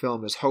horror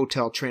film is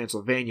Hotel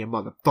Transylvania,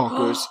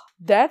 motherfuckers.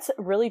 That's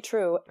really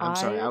true. I'm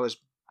sorry, I was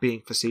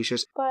being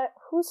facetious. But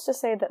who's to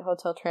say that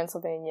Hotel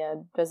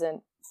Transylvania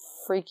doesn't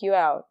freak you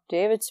out?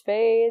 David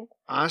Spade?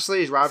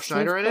 Honestly, is Rob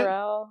Schneider in it?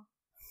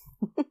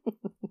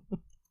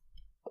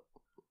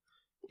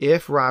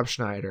 If Rob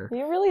Schneider.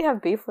 You really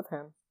have beef with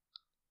him.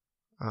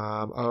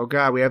 Oh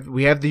god,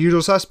 we have the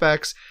usual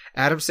suspects: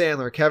 Adam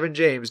Sandler, Kevin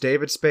James,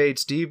 David Spade,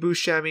 Steve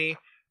Buscemi,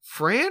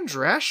 Fran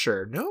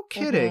Drescher. No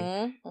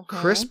kidding.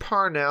 Chris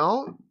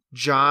Parnell,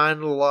 John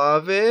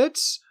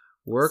Lovitz.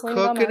 We're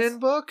Selena cooking Gomez.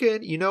 and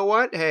booking. You know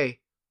what? Hey,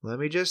 let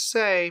me just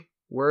say,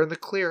 we're in the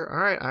clear. All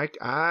right,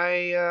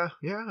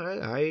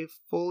 I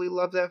fully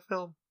love that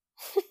film.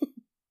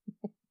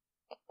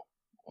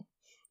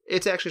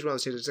 It's actually one of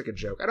those things. It's like a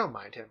joke. I don't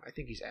mind him. I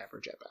think he's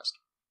average at best.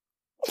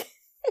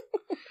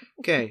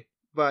 Okay.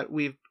 But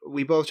we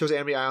both chose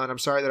Amity Island. I'm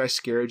sorry that I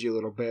scared you a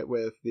little bit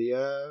with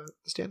the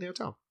Stanley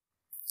Hotel.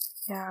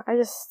 Yeah, I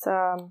just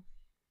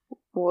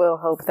will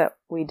hope that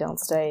we don't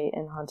stay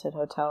in haunted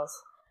hotels.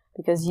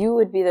 Because you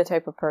would be the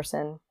type of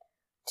person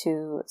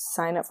to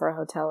sign up for a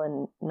hotel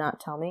and not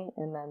tell me,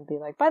 and then be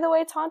like, by the way,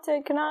 it's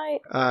haunted, can I?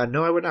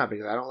 No, I would not,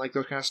 because I don't like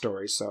those kind of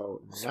stories,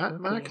 so not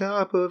my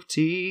cup of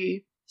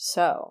tea.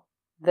 So,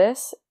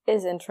 this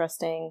is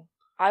interesting.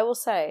 I will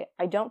say,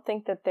 I don't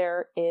think that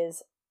there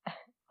is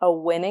a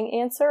winning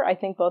answer. I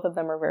think both of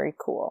them are very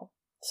cool.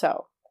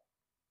 So,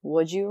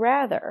 would you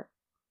rather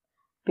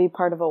be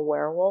part of a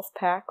werewolf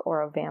pack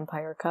or a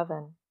vampire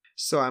coven?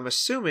 So I'm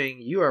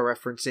assuming you are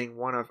referencing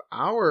one of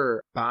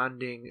our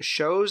bonding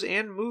shows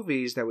and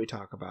movies that we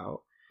talk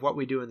about, What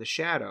We Do in the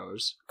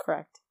Shadows.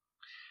 Correct.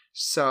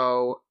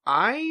 So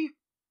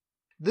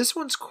this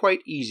one's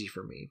quite easy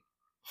for me.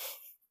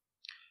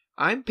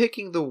 I'm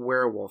picking the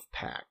werewolf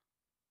pack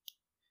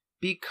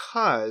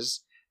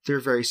because they're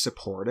very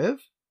supportive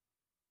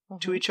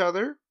to each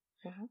other.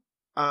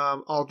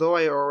 Although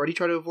I already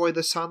try to avoid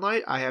the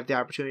sunlight, I have the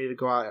opportunity to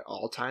go out at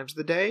all times of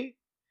the day.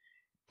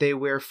 They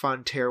wear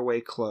fun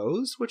tearaway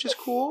clothes, which is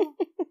cool.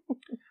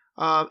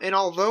 And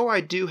although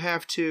I do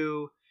have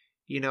to,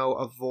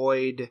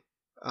 avoid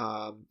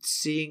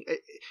seeing...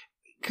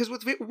 Because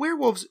with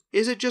werewolves,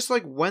 is it just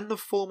like when the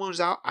full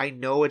moon's out, I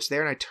know it's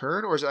there and I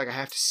turn? Or is it like I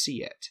have to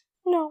see it?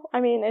 No, I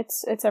mean,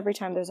 it's every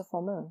time there's a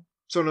full moon.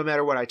 So no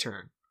matter what, I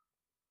turn?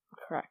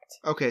 Correct.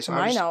 Okay, so to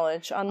my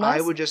knowledge, unless...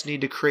 I would just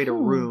need to create a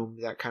room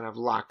that kind of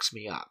locks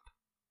me up.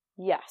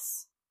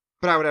 Yes.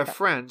 But I would have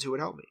friends who would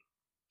help me.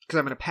 Because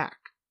I'm in a pack.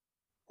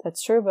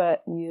 That's true,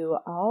 but you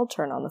all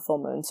turn on the full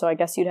moon, so I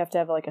guess you'd have to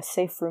have like a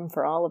safe room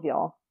for all of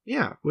y'all.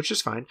 Yeah, which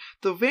is fine.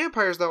 The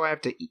vampires, though, I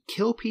have to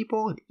kill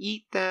people and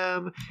eat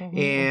them,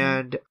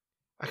 and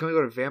I can only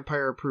go to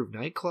vampire-approved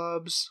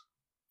nightclubs.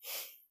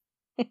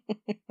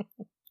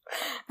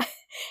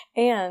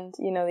 And,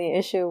 the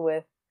issue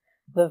with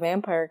the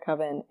vampire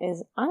coven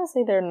is,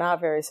 honestly, they're not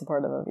very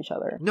supportive of each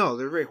other. No,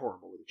 they're very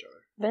horrible with each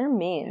other. They're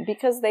mean,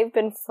 because they've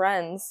been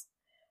friends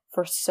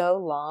for so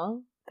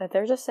long that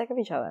they're just sick of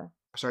each other.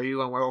 So are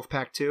you on Werewolf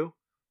Pack too?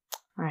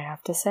 I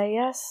have to say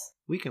yes.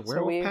 We can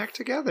Werewolf Pack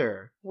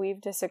together. We've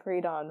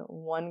disagreed on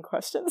one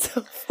question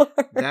so far.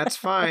 That's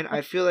fine.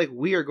 I feel like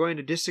we are going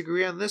to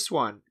disagree on this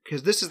one,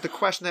 because this is the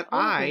question that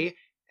I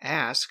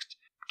asked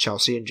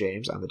Chelsea and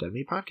James on the Dead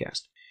Meat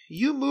podcast.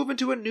 You move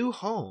into a new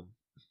home,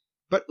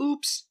 but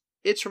oops,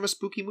 it's from a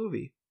spooky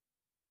movie.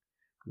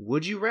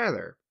 Would you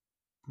rather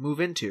move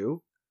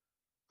into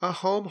a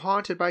home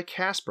haunted by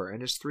Casper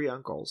and his 3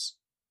 uncles,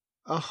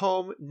 a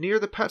home near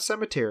the pet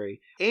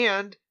cemetery,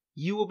 and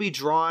you will be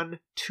drawn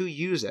to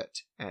use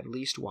it at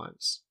least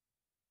once,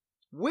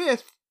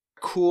 with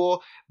a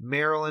cool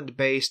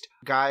Maryland-based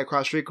guy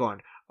across the street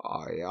going,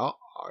 oh yeah,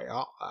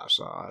 that's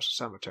a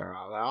cemetery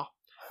out there.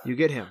 You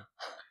get him.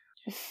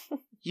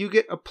 You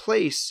get a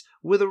place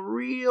with a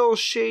real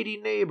shady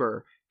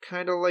neighbor,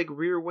 kind of like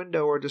Rear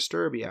Window or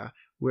Disturbia,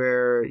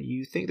 where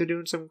you think they're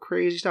doing some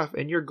crazy stuff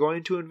and you're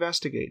going to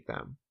investigate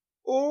them.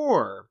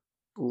 Or,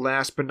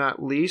 last but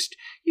not least,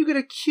 you get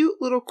a cute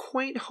little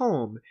quaint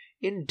home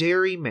in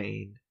Derry,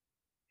 Maine,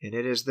 and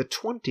it is the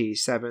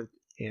 27th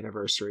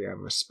anniversary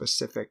of a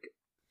specific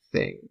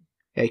thing,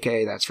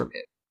 aka that's from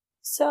it.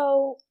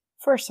 So,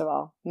 first of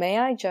all, may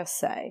I just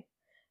say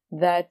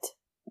that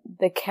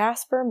the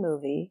Casper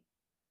movie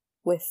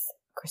with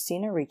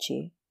Christina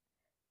Ricci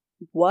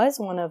was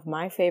one of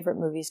my favorite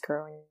movies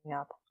growing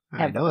up.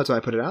 I know, that's why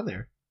I put it on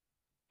there.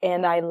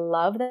 And I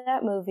love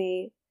that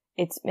movie.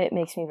 It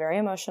makes me very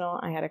emotional.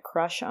 I had a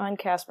crush on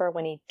Casper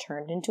when he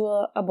turned into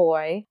a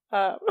boy.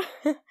 But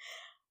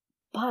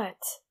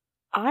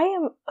I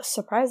am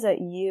surprised that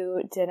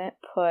you didn't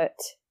put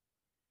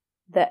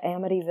the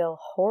Amityville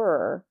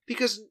Horror.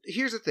 Because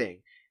here's the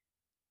thing.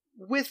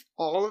 With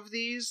all of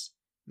these,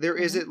 there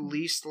is at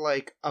least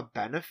like a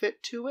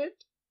benefit to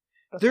it.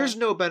 Okay. There's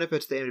no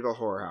benefit to the Amityville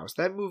Horror House.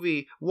 That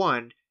movie,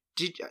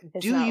 do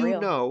you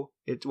real. know...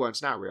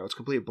 It's not real. It's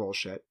complete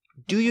bullshit.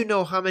 Do you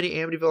know how many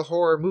Amityville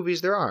Horror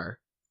movies there are?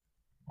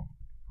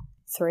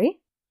 3?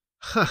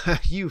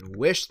 You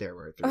wish there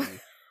were 3.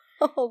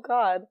 Oh,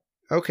 God.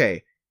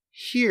 Okay,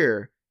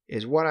 here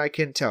is what I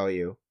can tell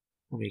you.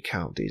 Let me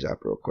count these up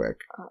real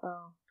quick.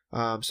 Uh-oh.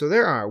 So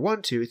there are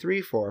 1, 2,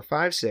 3, 4,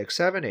 5, 6,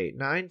 7, 8,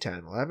 9,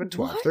 10, 11,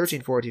 12,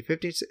 13, 14,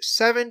 15, 16,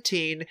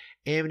 17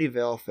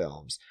 Amityville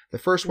films. The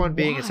first one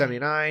being in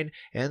 79,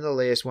 and the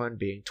latest one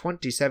being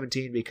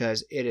 2017,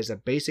 because it is a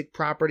basic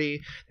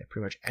property that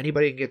pretty much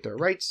anybody can get their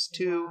rights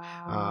to.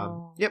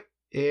 Wow. Yep,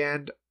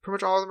 and pretty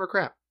much all of them are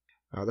crap.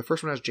 The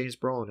first one has James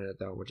Brolin in it,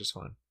 though, which is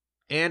fun.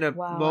 And a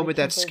moment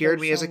that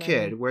scared me as a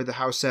kid, where the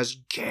house says,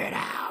 "Get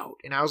out!"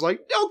 And I was like,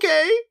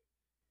 okay!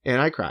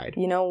 And I cried.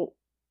 You know,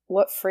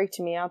 what freaked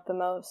me out the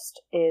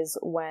most is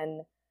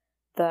when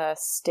the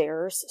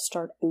stairs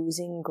start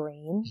oozing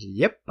green.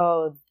 Yep.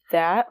 Oh,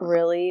 that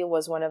really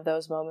was one of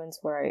those moments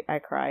where I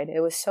cried.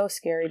 It was so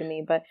scary to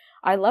me, but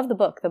I love the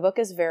book. The book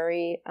is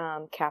very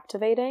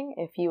captivating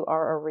if you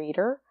are a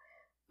reader.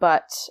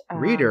 But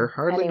reader?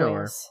 Hardly know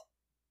her.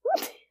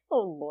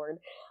 Oh, Lord.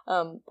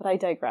 But I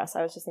digress.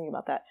 I was just thinking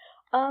about that.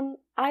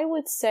 I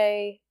would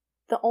say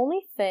the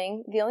only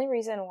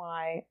reason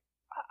why,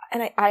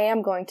 and I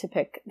am going to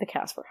pick the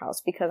Casper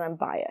house because I'm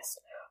biased,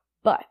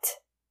 but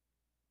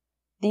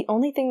the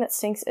only thing that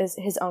stinks is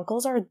his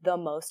uncles are the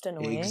most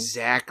annoying.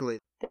 Exactly.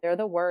 They're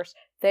the worst.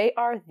 They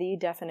are the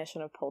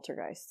definition of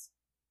poltergeists.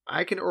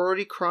 I can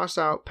already cross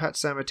out Pet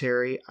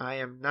Cemetery. I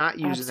am not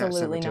using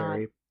Absolutely that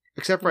cemetery. Not.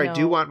 Except for I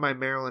do want my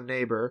Maryland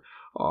neighbor.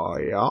 Oh,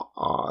 yeah.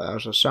 Oh,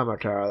 there's a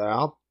cemetery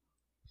there.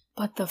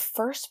 But the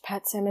first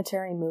Pet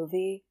Cemetery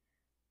movie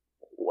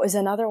was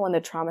another one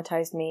that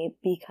traumatized me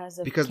because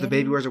the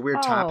baby wears a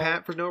weird top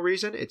hat for no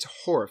reason. It's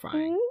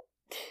horrifying.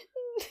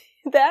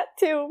 That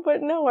too,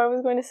 but no, I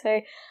was going to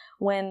say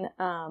when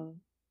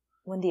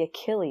the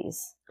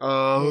Achilles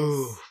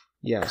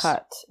yes,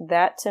 cut.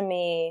 That to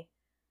me,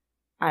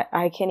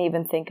 I can't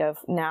even think of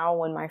now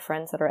when my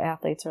friends that are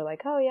athletes are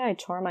like, "Oh yeah, I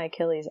tore my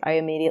Achilles." I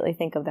immediately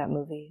think of that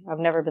movie. I've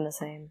never been the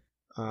same.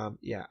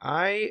 Yeah,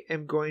 I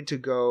am going to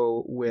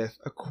go with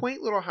a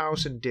quaint little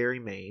house in Derry,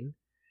 Maine.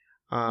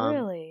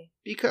 Really?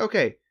 Because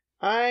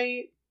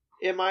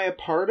am I a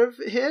part of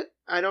it?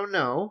 I don't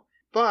know,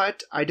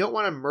 but I don't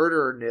want a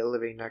murderer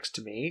living next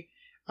to me.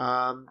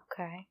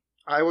 Okay.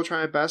 I will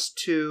try my best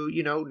to,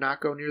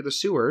 not go near the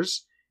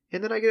sewers,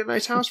 and then I get a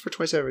nice house for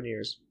 27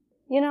 years.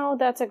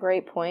 That's a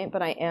great point,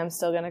 but I am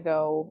still going to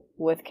go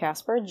with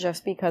Casper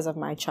just because of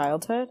my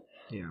childhood.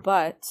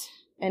 Yeah.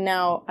 And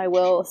now I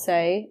will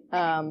say,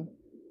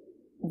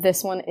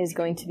 this one is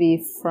going to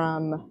be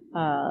from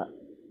a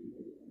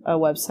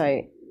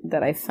website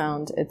that I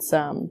found. It's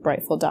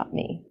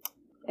brightful.me.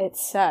 it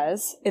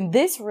says, and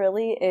this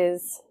really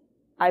is,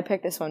 I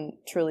picked this one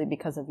truly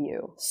because of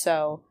you.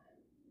 So,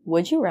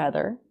 would you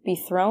rather be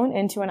thrown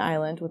into an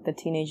island with the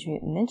Teenage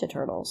Mutant Ninja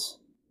Turtles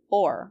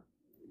or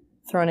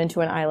thrown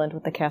into an island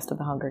with the cast of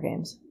the Hunger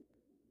Games?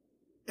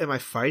 Am I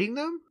fighting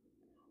them?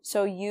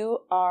 So you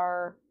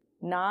are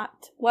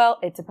not, well,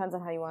 it depends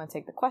on how you want to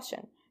take the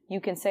question.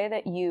 You can say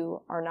that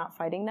you are not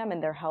fighting them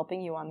and they're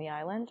helping you on the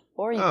island,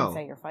 or you can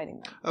say you're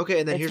fighting them. Okay,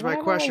 and then here's my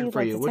question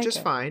for you, which is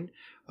it. fine.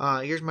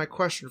 Here's my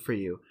question for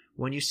you.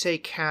 When you say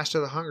cast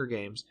of the Hunger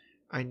Games,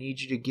 I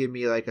need you to give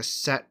me like a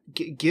set,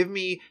 give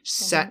me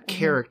set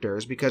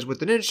characters, because with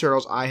the Ninja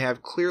Turtles, I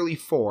have clearly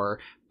 4,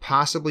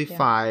 possibly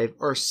 5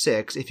 or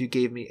 6 if you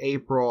gave me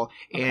April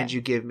and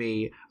you give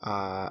me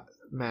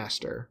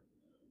Master.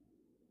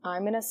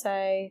 I'm going to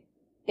say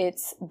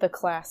it's the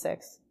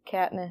classics.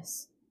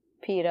 Katniss,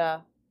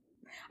 Peeta.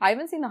 I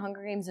haven't seen the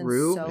Hunger Games in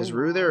Rue? so long. Is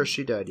Rue there or is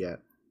she dead yet?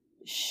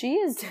 She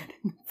is dead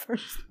in the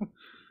first one.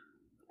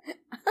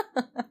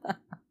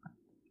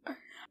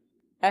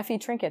 Effie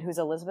Trinket, who's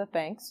Elizabeth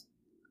Banks.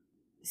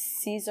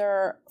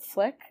 Caesar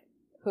Flick,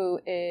 who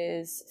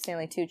is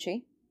Stanley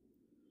Tucci.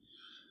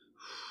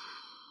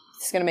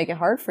 It's going to make it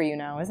hard for you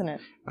now, isn't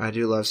it? I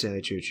do love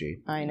Stanley Tucci.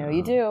 I know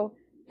you do.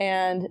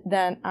 And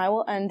then I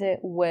will end it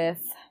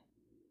with,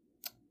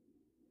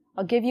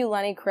 I'll give you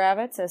Lenny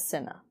Kravitz as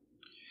Cinna.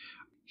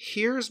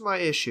 Here's my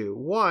issue.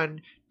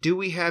 1, do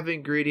we have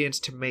ingredients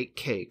to make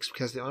cakes?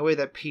 Because the only way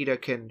that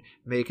Peeta can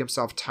make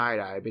himself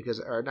tie-dye,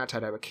 or not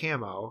tie-dye, but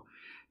camo,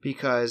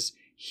 because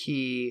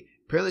he,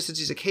 apparently since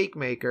he's a cake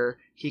maker,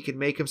 he can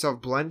make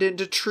himself blend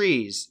into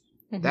trees.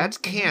 That's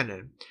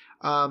canon.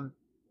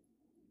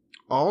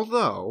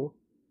 Although,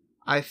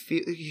 I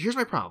feel, here's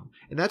my problem,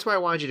 and that's why I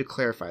wanted you to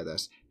clarify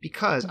this,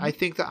 because I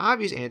think the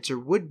obvious answer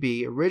would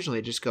be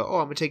originally just go,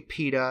 I'm going to take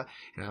Peeta,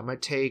 and I'm going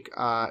to take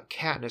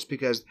Katniss,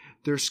 because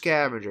they're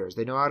scavengers,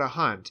 they know how to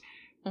hunt.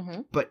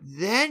 But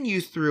then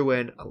you threw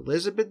in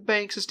Elizabeth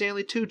Banks and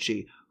Stanley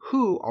Tucci,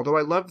 who, although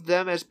I love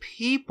them as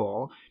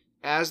people,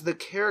 as the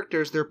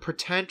characters, they're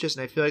pretentious,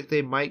 and I feel like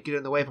they might get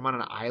in the way if I'm on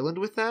an island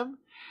with them.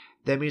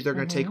 That means they're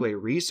going to take away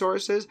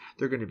resources,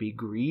 they're going to be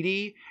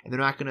greedy, and they're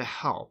not going to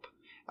help.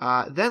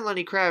 Then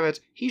Lenny Kravitz,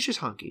 he's just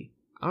hunky.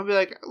 I'm going to be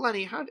like,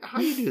 Lenny, how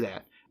do you do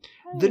that?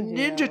 The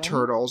Ninja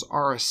Turtles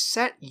are a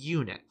set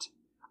unit.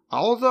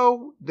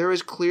 Although there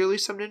is clearly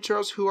some Ninja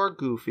Turtles who are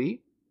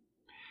goofy,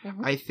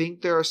 I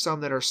think there are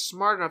some that are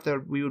smart enough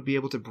that we would be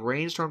able to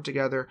brainstorm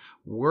together,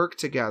 work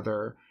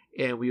together,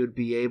 and we would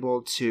be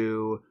able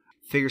to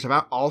figure stuff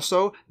out.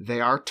 Also,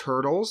 they are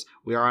turtles.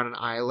 We are on an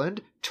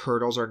island.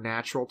 Turtles are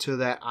natural to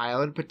that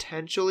island,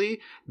 potentially,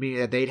 meaning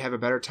that they'd have a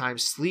better time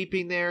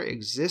sleeping there,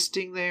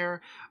 existing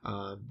there.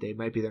 They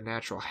might be their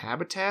natural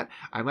habitat.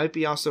 I might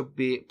be also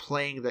be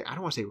playing the, I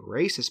don't want to say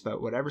racist,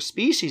 but whatever,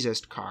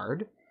 speciesist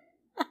card,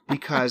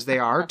 because they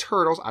are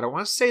turtles. I don't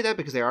want to say that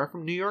because they are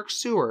from New York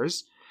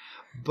sewers,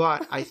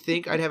 but I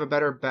think I'd have a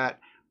better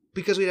bet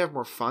because we'd have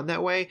more fun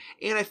that way,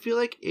 and I feel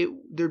like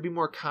there'd be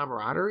more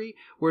camaraderie,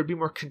 where it'd be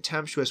more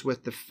contemptuous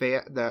with the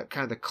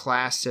kind of the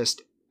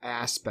classist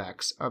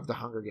aspects of the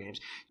Hunger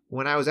Games.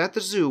 When I was at the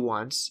zoo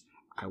once,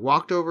 I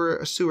walked over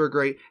a sewer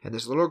grate, and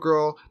this little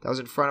girl that was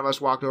in front of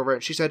us walked over,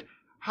 and she said,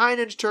 "Hi,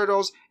 Ninja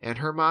Turtles," and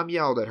her mom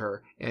yelled at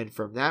her, and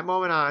from that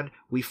moment on,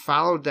 we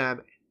followed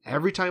them.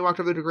 Every time we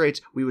walked over the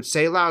grates, we would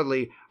say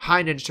loudly,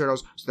 "Hi, Ninja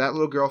Turtles," so that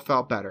little girl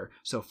felt better.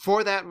 So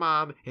for that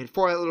mom and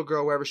for that little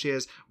girl, wherever she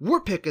is, we're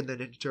picking the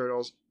Ninja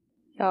Turtles.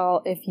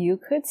 Y'all, if you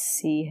could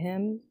see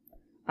him,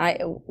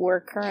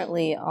 we're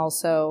currently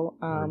also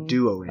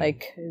duoing.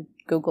 like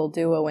Google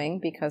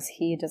duoing because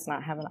he does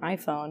not have an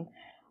iPhone,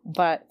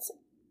 but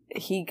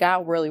he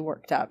got really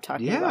worked up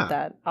talking about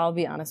that. I'll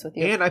be honest with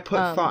you. And I put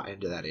thought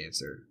into that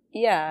answer.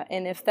 Yeah,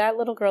 and if that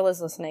little girl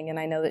is listening, and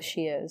I know that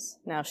she is,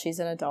 now she's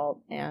an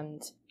adult,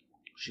 and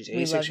she's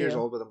 86 years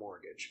old with a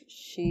mortgage.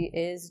 She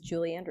is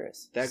Julie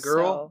Andrews. That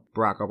girl,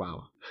 Barack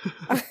Obama.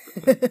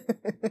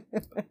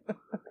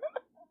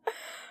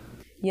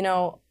 You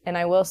know, and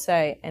I will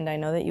say, and I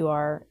know that you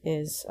are,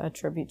 is a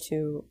tribute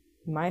to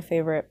my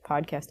favorite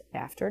podcast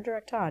after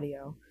Direct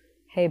Audio,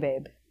 Hey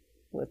Babe,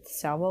 with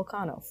Sal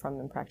Volcano from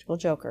Impractical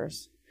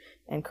Jokers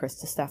and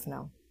Chris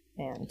DiStefano.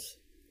 And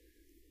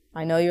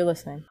I know you're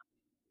listening.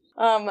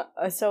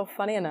 So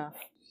funny enough,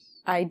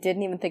 I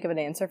didn't even think of an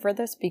answer for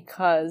this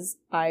because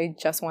I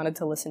just wanted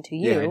to listen to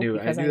you. Yeah, I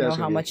knew know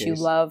how much you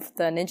love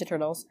the Ninja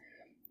Turtles.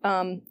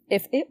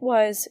 If it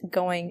was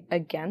going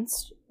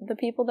against the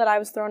people that I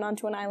was thrown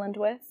onto an island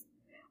with,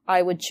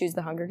 I would choose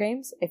the Hunger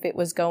Games. If it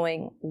was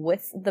going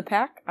with the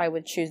pack, I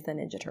would choose the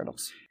Ninja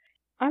Turtles.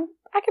 I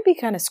could be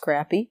kind of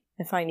scrappy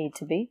if I need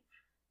to be.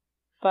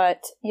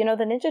 But, you know,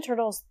 the Ninja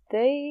Turtles,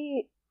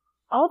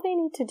 all they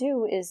need to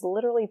do is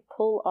literally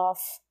pull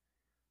off,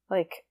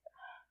 like,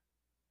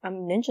 a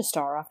ninja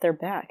star off their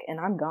back, and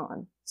I'm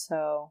gone.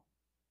 So,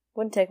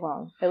 wouldn't take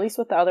long. At least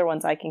with the other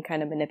ones, I can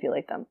kind of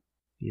manipulate them.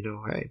 You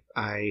know,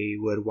 I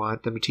would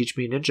want them to teach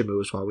me ninja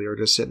moves while we were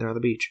just sitting there on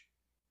the beach.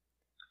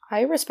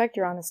 I respect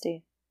your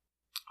honesty.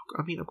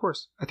 I mean, of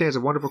course. I think it's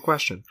a wonderful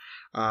question.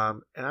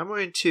 And I'm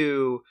going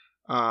to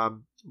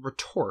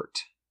retort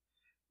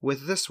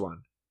with this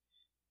one.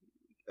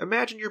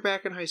 Imagine you're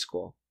back in high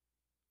school.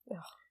 Ugh.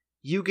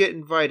 You get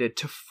invited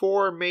to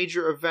 4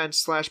 major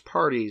events /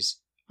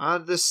 parties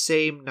on the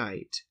same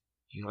night.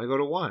 You only go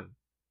to one.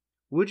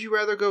 Would you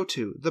rather go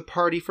to the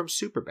party from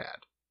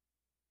Superbad?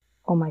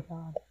 Oh my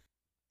god.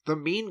 The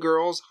Mean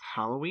Girls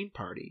Halloween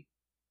party?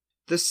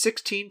 The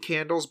 16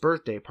 Candles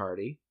birthday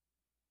party?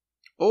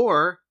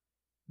 Or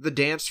the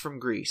dance from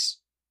Grease?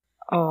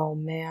 Oh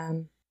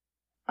man.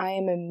 I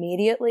am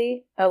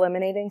immediately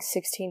eliminating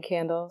 16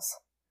 Candles.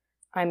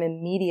 I'm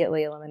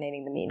immediately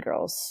eliminating the Mean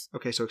Girls.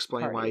 Okay, so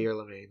explain party. why you're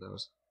eliminating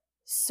those.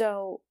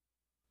 So,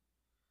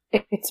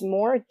 it's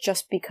more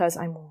just because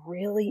I'm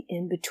really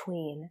in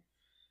between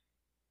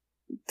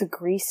the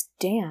Grease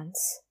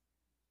dance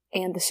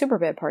and the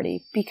Superbad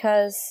party,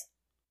 because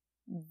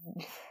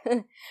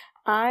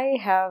I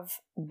have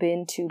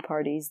been to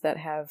parties that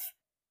have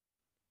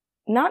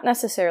not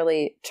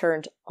necessarily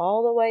turned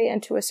all the way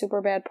into a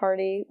Superbad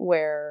party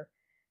where,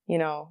 you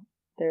know,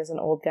 there's an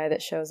old guy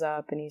that shows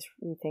up and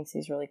he thinks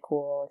he's really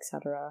cool,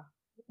 etc.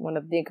 One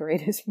of the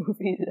greatest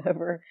movies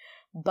ever.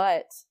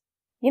 But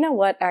you know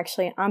what?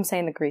 Actually, I'm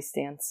saying the Grease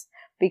dance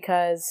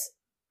because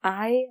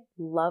I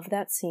love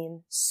that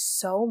scene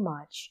so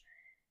much.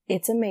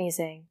 It's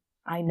amazing.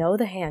 I know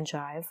the hand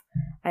jive.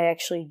 I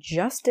actually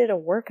just did a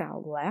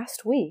workout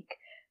last week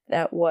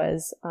that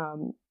was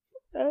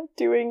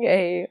doing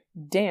a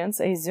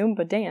dance, a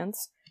Zumba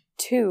dance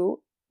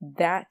to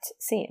that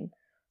scene.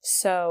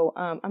 So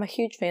I'm a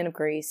huge fan of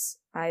Grease.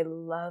 I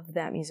love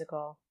that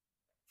musical.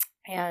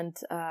 And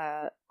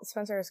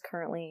Spencer is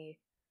currently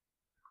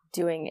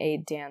doing a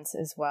dance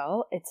as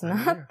well. It's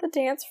not the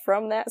dance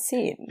from that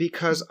scene.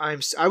 Because I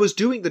was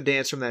doing the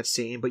dance from that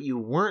scene, but you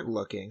weren't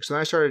looking. So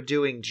I started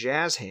doing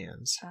jazz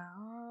hands.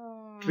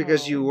 Oh.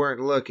 Because you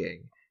weren't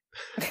looking.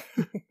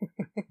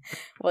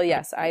 Well,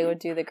 yes, I would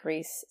do the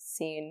Grease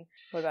scene.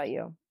 What about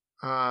you?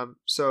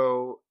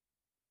 So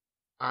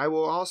I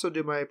will also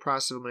do my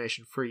process of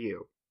elimination for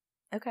you.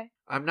 Okay.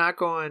 I'm not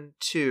going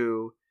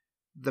to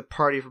the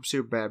party from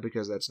Superbad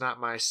because that's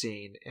not my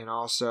scene. And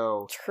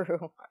also,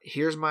 true.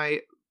 Here is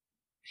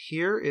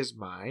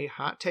my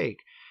hot take.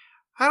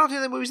 I don't think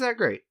that movie's that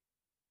great.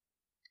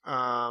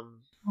 Oh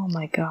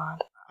my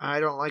god. I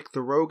don't like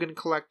the Rogan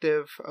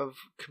collective of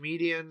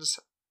comedians.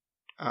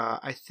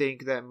 I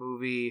think that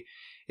movie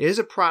is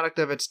a product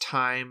of its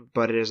time,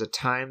 but it is a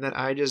time that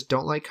I just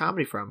don't like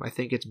comedy from. I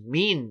think it's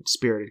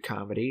mean-spirited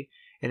comedy,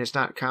 and it's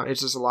not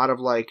it's just a lot of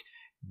like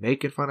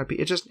making fun of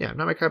people. It's just, not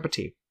my cup of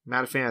tea.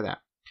 Not a fan of that.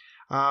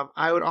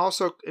 I would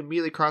also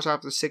immediately cross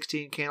off the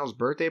 16 Candles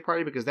birthday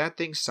party because that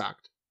thing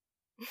sucked.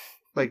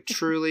 Like,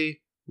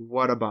 truly,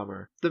 what a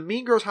bummer. The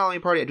Mean Girls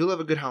Halloween party, I do love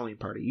a good Halloween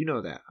party. You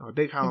know that. I'm a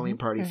big Halloween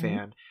party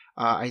fan.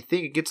 I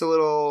think it gets a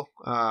little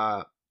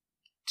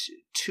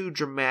too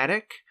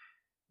dramatic,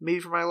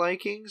 maybe for my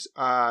likings.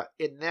 When I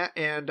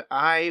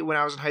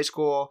was in high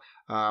school,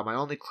 my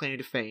only claim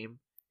to fame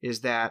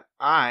is that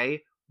I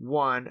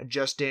won a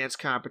Just Dance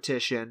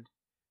competition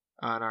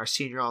on our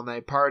senior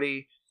all-night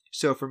party.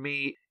 So for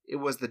me, it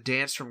was the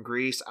dance from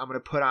Grease. I'm going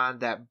to put on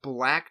that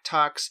black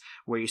tux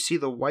where you see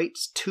the white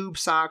tube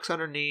socks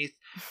underneath.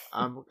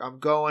 I'm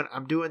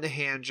doing the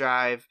hand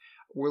jive.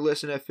 We're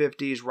listening to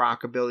 50s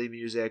rockabilly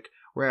music.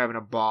 We're having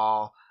a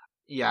ball.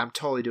 Yeah, I'm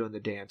totally doing the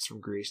dance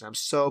from Grease. And I'm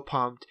so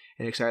pumped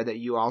and excited that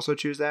you also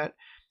choose that.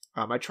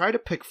 I tried to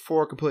pick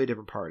 4 completely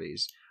different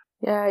parties.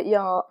 Yeah,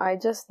 y'all, I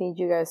just need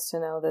you guys to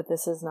know that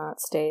this is not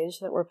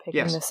staged, that we're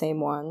picking the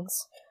same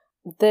ones.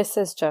 This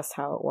is just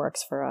how it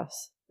works for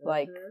us.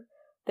 Like,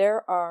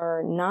 there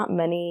are not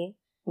many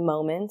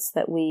moments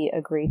that we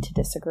agree to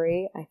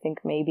disagree. I think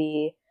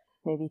maybe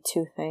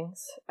 2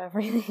 things.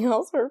 Everything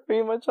else we're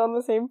pretty much on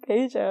the same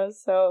page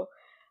as. So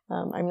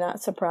I'm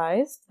not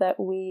surprised that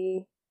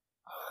we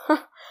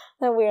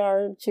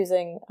are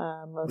choosing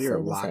mostly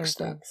the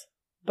same things.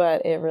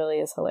 But it really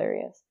is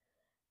hilarious.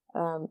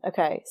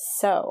 Okay,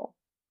 so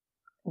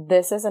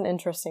this is an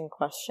interesting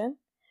question.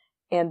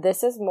 And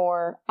this is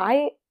more...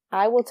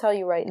 I will tell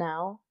you right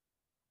now,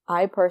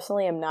 I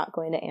personally am not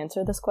going to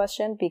answer this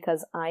question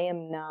because I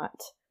am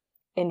not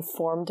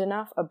informed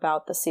enough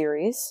about the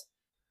series.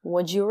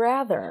 Would you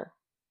rather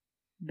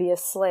be a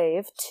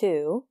slave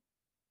to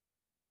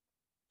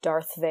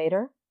Darth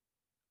Vader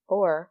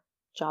or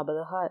Jabba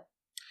the Hutt?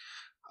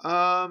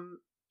 I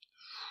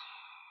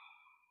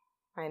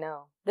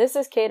know. This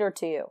is catered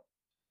to you.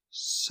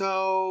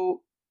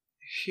 So,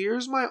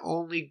 here's my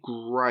only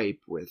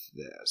gripe with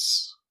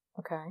this.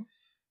 Okay.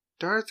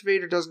 Darth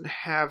Vader doesn't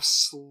have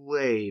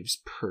slaves,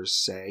 per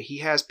se. He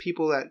has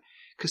people that...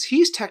 Because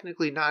he's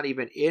technically not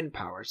even in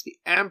power. It's the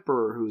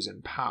Emperor who's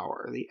in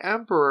power. The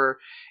Emperor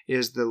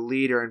is the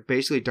leader, and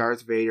basically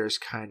Darth Vader's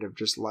kind of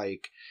just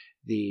like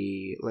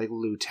the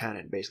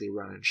lieutenant, basically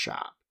running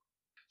shop.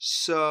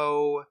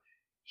 So...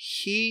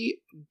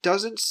 he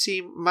doesn't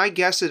seem... My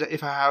guess is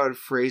if I would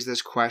phrase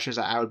this question is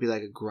that I would be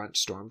like a grunt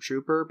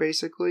stormtrooper,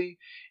 basically.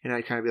 And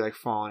I'd kind of be like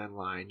falling in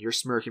line. You're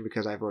smirking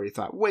because I've already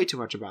thought way too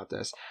much about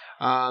this.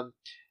 The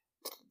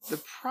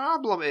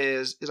problem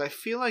is I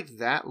feel like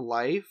that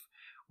life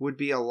would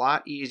be a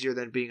lot easier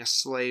than being a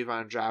slave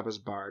on Jabba's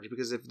barge.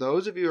 Because if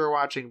those of you are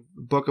watching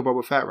Book of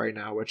Boba Fett right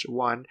now, which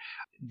one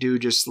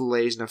dude just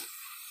lays in a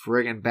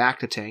friggin' back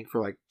to tank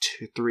for like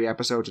 2-3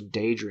 episodes and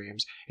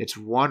daydreams. It's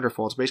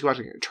wonderful. It's basically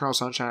watching Eternal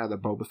Sunshine of the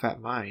Boba Fett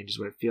mind is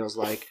what it feels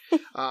like.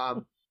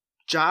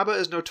 Jabba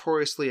is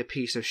notoriously a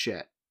piece of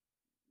shit.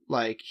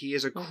 Like, he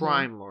is a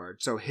crime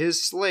lord. So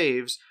his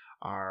slaves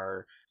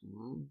are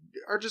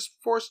just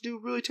forced to do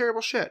really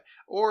terrible shit.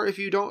 Or if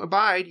you don't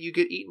abide, you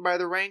get eaten by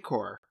the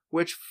Rancor,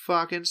 which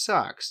fucking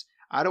sucks.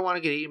 I don't want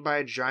to get eaten by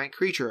a giant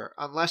creature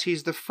unless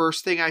he's the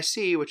first thing I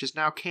see, which is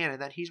now canon,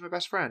 that he's my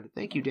best friend.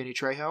 Thank you, Danny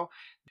Trejo.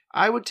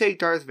 I would take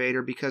Darth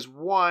Vader because,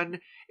 one,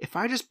 if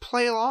I just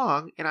play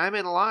along and I'm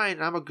in line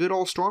and I'm a good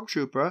old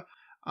stormtrooper,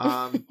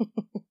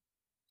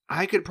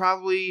 I could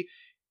probably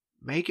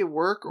make it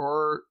work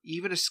or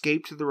even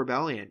escape to the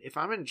rebellion. If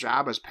I'm in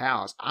Jabba's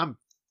palace, I'm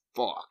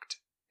fucked.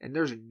 And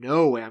there's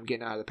no way I'm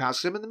getting out of the palace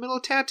because I'm in the middle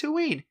of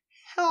Tatooine.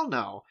 Hell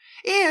no.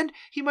 And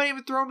he might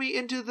even throw me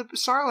into the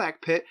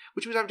Sarlacc pit,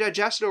 which means I've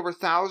digested over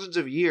thousands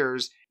of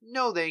years.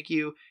 No, thank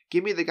you.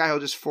 Give me the guy who'll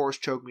just force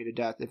choke me to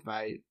death if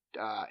I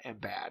am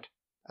bad.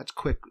 That's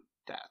quick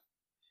death.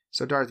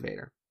 So Darth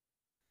Vader.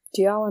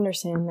 Do y'all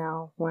understand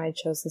now why I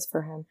chose this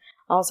for him?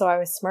 Also, I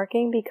was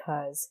smirking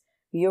because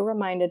you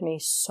reminded me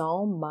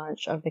so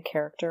much of the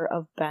character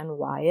of Ben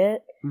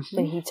Wyatt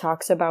when he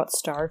talks about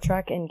Star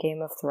Trek and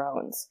Game of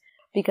Thrones.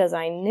 Because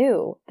I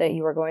knew that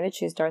you were going to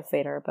choose Darth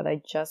Vader, but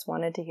I just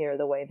wanted to hear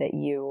the way that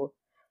you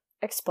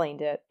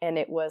explained it, and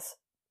it was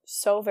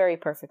so very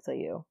perfectly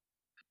you.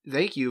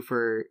 Thank you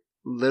for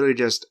literally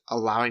just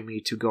allowing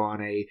me to go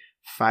on a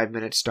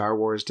 5-minute Star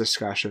Wars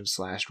discussion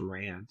 /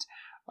 rant.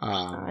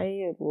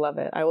 I love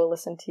it. I will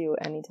listen to you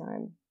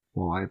anytime.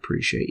 Well, I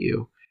appreciate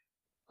you.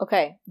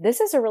 Okay,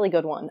 this is a really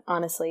good one,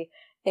 honestly.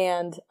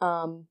 And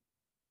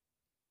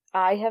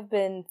I have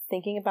been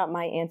thinking about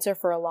my answer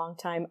for a long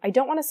time. I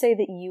don't want to say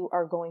that you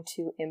are going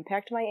to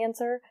impact my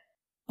answer,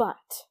 but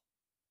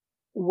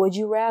would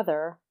you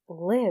rather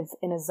live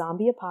in a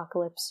zombie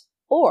apocalypse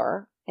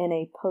or in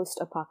a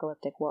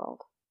post-apocalyptic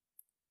world?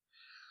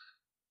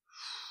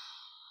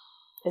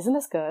 Isn't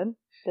this good?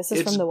 This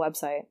is from the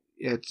website.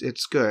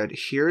 It's good.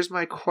 Here's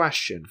my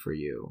question for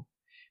you,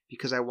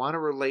 because I want to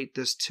relate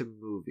this to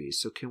movies.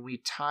 So can we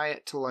tie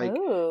it to like...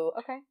 Ooh,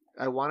 okay.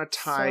 I want to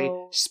tie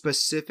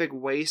specific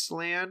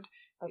wasteland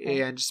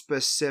and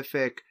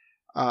specific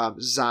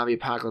zombie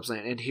apocalypse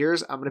land. And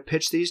I'm going to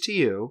pitch these to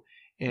you,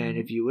 and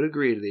if you would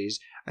agree to these,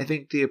 I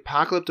think the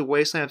apocalyptic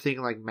wasteland, I'm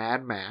thinking like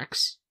Mad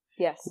Max.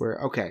 Yes.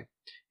 Okay.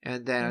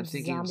 And then I'm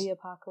thinking zombie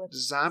apocalypse.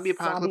 Zombie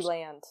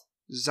land.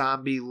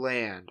 Zombie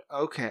land.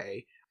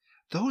 Okay.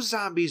 Those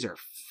zombies are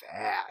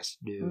fast,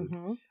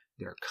 dude.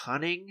 They're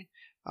cunning.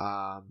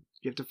 You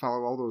have to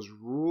follow all those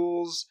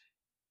rules.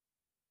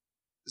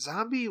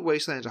 Zombie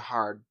wastelands are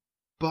hard,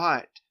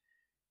 but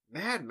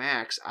Mad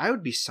Max, I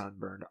would be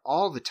sunburned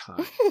all the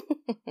time.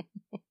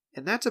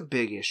 And that's a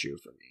big issue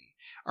for me.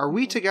 Are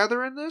we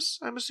together in this,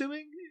 I'm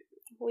assuming?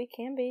 We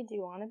can be. Do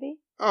you want to be?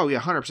 Oh, yeah,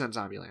 100%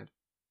 Zombieland.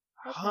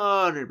 Okay.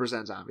 100%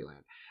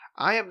 Zombieland.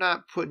 I am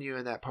not putting you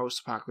in that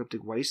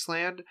post-apocalyptic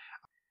wasteland.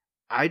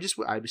 I'd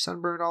be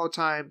sunburned all the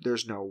time.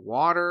 There's no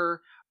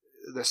water.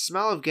 The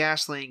smell of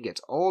gasoline gets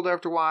old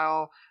after a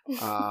while.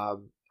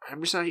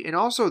 I'm just not, and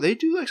also they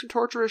do like some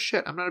torturous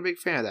shit. I'm not a big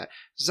fan of that.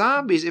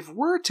 Zombies, if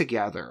we're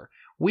together,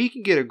 we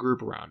can get a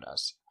group around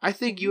us. I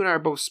think you and I are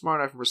both smart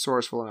enough and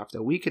resourceful enough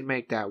that we can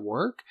make that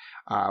work.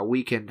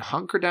 We can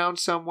hunker down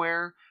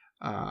somewhere,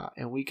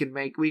 and we can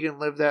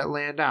live that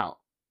land out.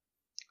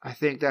 I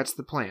think that's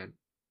the plan.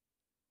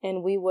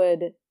 And we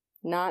would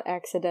not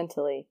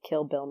accidentally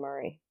kill Bill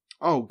Murray.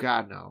 Oh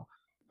God, no.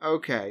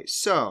 Okay,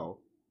 so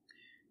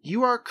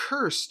you are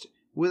cursed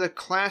with a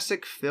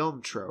classic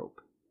film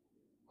trope.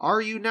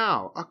 Are you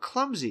now a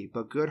clumsy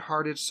but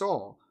good-hearted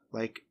soul,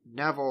 like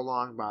Neville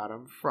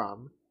Longbottom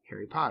from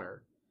Harry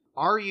Potter?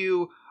 Are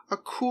you a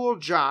cool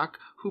jock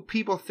who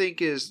people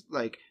think is,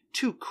 like,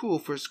 too cool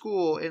for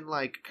school and,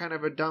 like, kind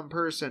of a dumb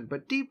person,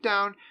 but deep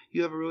down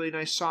you have a really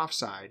nice soft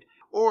side?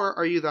 Or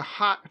are you the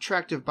hot,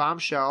 attractive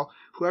bombshell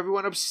who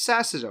everyone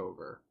obsesses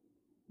over?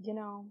 You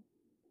know,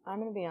 I'm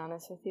going to be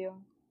honest with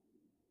you.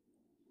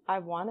 I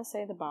want to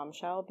say the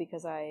bombshell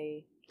because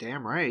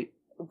Damn right.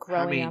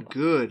 Growing up.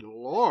 Good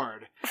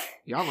Lord.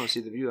 Y'all don't see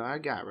the view I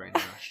got right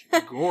now.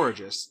 She's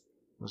gorgeous.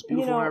 Most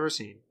beautiful I've ever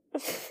seen.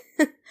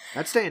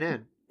 That's staying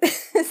in.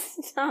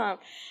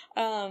 Stop.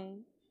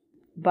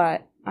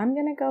 But I'm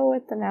going to go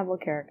with the Neville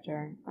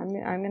character. I'm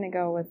going to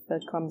go with the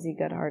clumsy,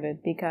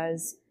 good-hearted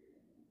because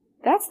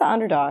that's the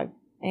underdog.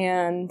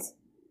 And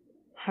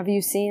have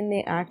you seen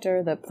the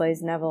actor that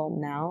plays Neville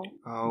now?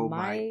 Oh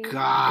my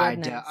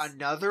God. Goodness.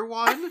 Another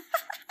one?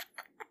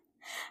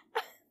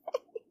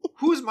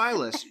 Who's my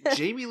list?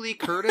 Jamie Lee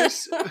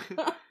Curtis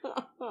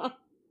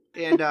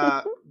and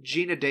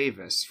Gina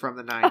Davis from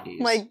the 90s.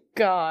 Oh my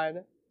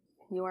God.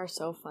 You are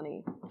so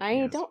funny.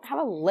 I don't have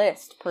a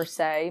list per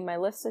se. My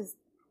list is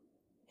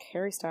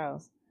Harry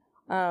Styles.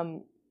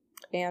 And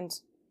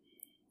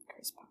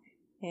Chris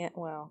Pine. And,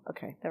 well,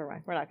 okay, never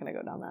mind. We're not going to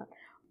go down that.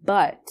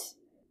 But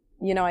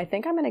I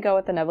think I'm going to go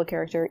with the Neville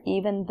character,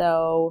 even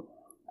though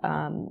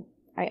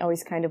I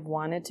always kind of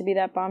wanted to be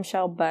that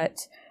bombshell.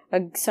 But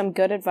some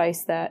good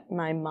advice that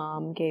my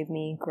mom gave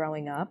me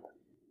growing up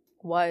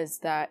was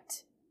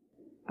that,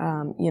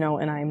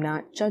 and I'm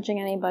not judging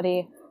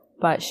anybody,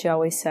 but she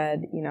always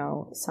said,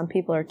 some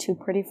people are too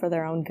pretty for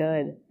their own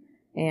good.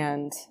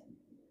 And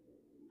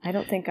I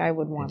don't think I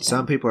would want that.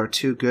 Some people are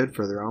too good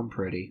for their own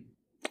pretty.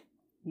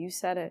 You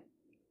said it.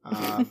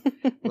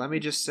 Let me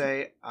just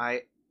say,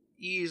 I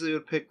easily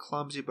would pick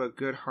clumsy but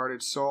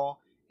good-hearted soul.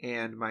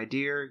 And my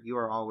dear, you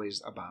are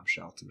always a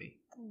bombshell to me.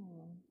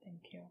 Oh,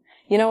 thank you.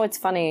 It's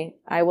funny.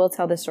 I will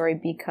tell this story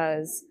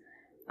because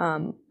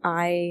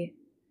I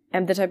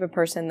am the type of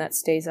person that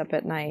stays up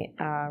at night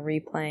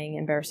replaying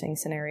embarrassing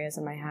scenarios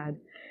in my head.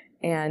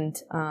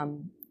 And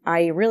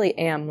I really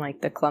am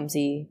like the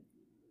clumsy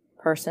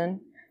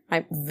person.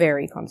 I'm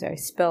very clumsy. I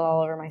spill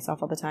all over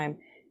myself all the time.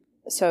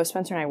 So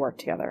Spencer and I work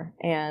together.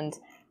 And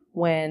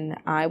when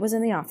I was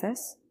in the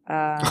office,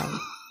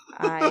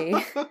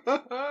 I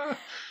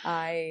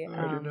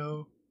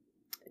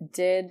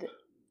did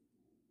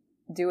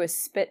do a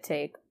spit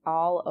take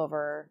all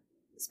over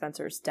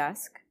Spencer's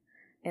desk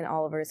and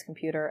all over his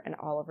computer and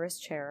all over his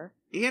chair.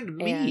 And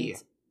me.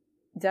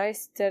 And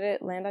did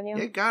it land on you?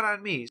 It got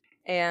on me.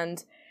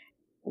 And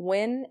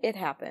when it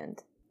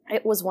happened,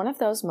 it was one of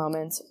those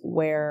moments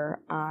where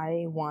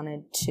I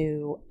wanted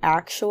to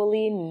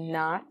actually,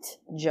 not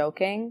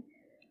joking,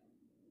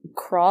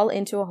 crawl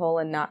into a hole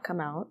and not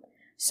come out.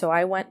 So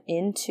I went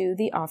into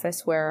the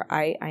office where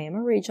I am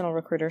a regional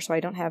recruiter, so I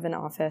don't have an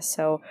office.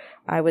 So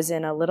I was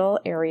in a little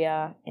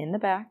area in the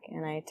back,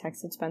 and I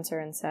texted Spencer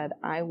and said,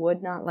 I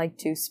would not like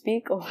to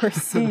speak or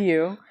see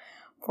you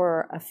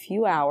for a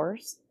few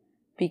hours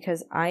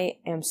because I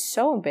am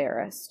so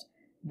embarrassed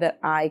that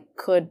I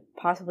could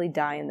possibly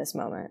die in this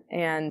moment.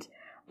 And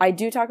I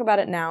do talk about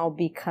it now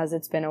because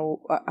it's been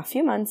a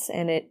few months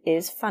and it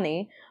is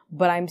funny,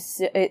 but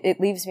it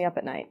leaves me up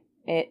at night.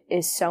 It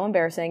is so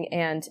embarrassing.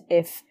 And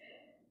if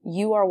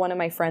you are one of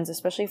my friends,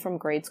 especially from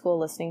grade school,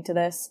 listening to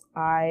this,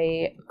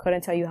 I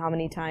couldn't tell you how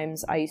many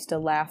times I used to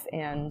laugh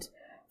and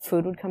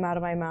food would come out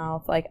of my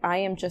mouth. Like, I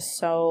am just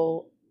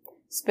so...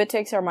 Spit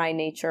takes are my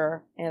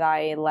nature, and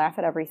I laugh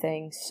at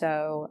everything,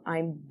 so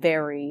I'm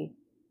very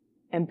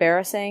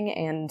embarrassing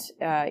and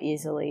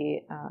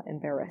easily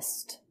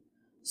embarrassed.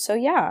 So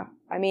yeah,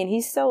 I mean,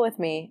 he's still with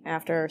me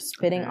after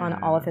spitting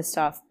on all of his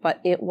stuff,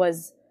 but it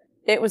was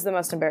the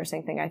most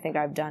embarrassing thing I think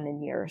I've done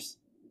in years.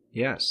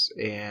 Yes,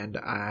 and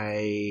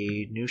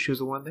I knew she was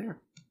the one there.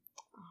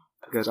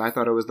 Because I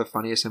thought it was the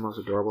funniest and most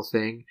adorable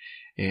thing,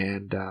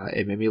 and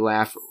it made me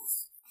laugh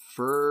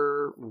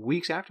for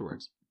weeks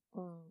afterwards.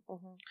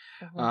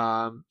 Mm-hmm.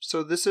 Mm-hmm.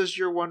 So this is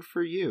your one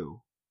for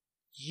you.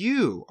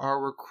 You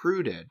are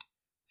recruited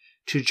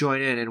to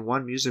join in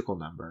one musical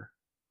number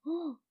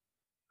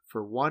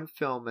for one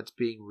film that's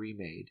being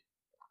remade.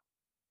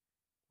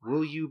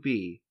 Will you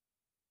be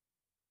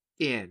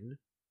in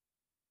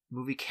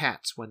movie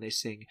Cats when they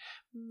sing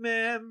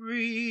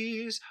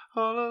Memories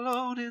All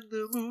Alone in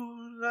the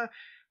Moonlight?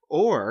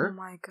 Or oh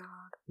my God.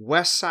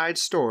 West Side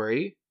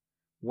Story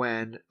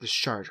when the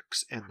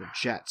Sharks and the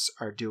Jets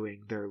are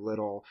doing their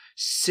little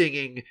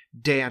singing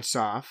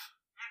dance-off.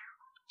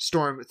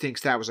 Storm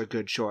thinks that was a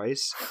good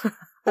choice.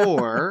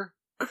 Or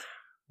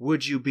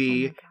would you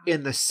be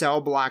in the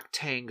Cell Block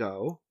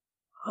Tango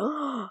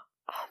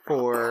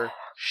for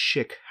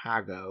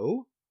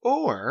Chicago?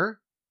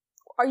 Or...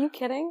 Are you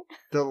kidding?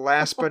 The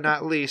last but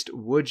not least,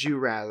 would you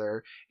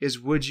rather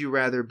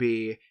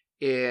be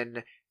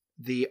in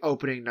the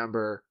opening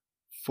number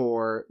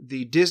for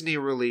the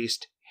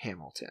Disney-released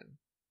Hamilton?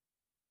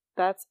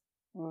 That's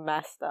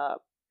messed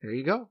up. There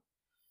you go.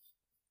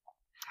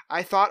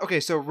 I thought, okay,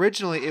 so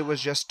originally it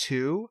was just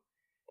two.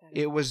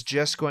 It was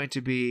just going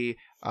to be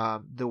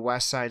the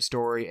West Side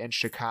Story and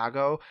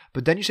Chicago.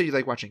 But then you said you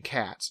like watching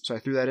Cats. So I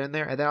threw that in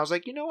there. And then I was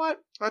like, you know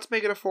what? Let's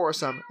make it a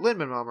foursome.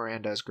 Lin-Manuel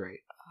Miranda is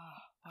great.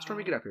 Storm,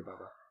 me get up here,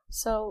 Bubba.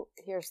 So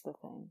here's the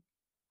thing.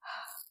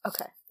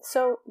 Okay.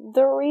 So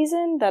the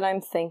reason that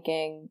I'm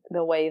thinking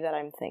the way that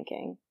I'm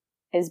thinking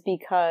is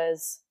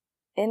because,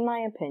 in my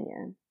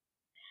opinion,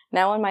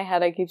 now in my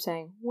head I keep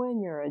saying,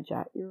 when you're a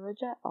jet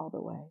all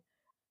the way.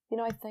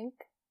 I think,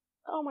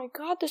 oh my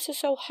God, this is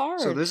so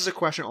hard. So this is a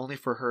question only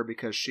for her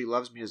because she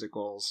loves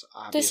musicals,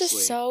 obviously. This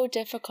is so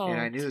difficult.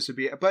 And I knew this would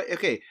be...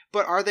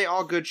 But are they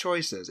all good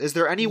choices? Is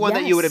there anyone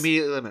that you would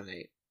immediately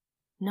eliminate?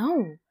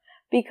 No.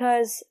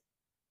 Because,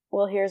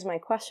 well, here's my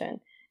question.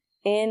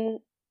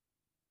 In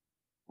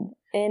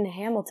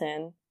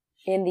Hamilton,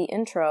 in the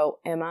intro,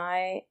 am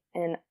I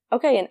in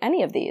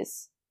any of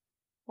these?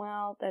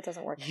 Well, that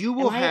doesn't work. You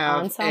will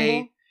have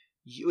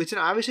it's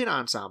obviously an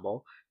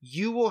ensemble.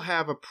 You will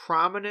have a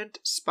prominent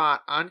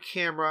spot on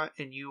camera,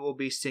 and you will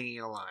be singing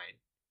a line.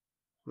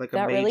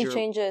 Really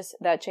changes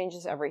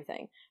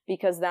everything,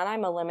 because then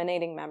I'm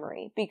eliminating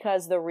memory.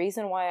 Because the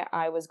reason why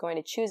I was going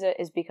to choose it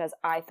is because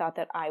I thought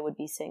that I would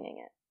be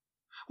singing it.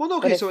 Well, no,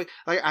 okay, so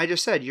like I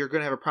just said, you're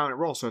going to have a prominent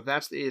role. So if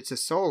it's a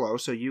solo,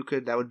 so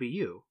that would be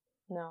you.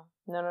 No,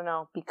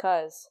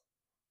 because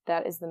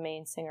that is the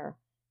main singer.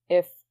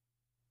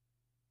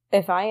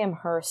 If I am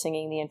her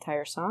singing the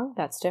entire song,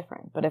 that's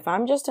different. But if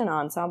I'm just an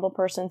ensemble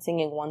person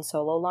singing one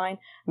solo line,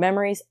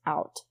 Memory's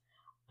out.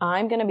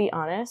 I'm going to be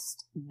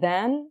honest,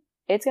 then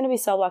it's going to be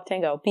Cell Block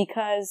Tango,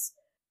 because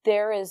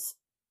there is...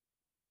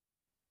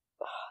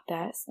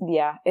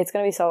 it's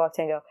going to be Cell Block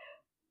Tango.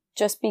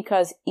 Just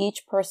because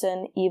each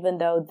person, even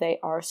though they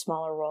are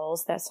smaller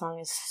roles, that song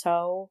is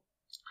so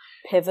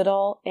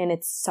pivotal, and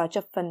it's such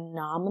a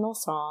phenomenal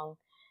song.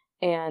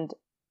 And,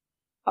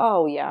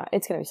 oh yeah,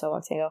 it's going to be Cell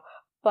Block Tango.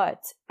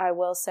 But I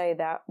will say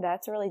that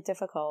that's really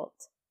difficult.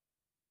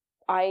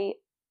 I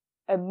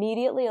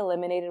immediately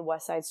eliminated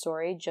West Side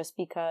Story just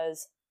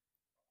because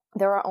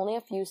there are only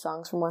a few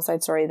songs from West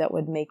Side Story that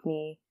would make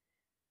me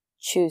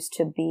choose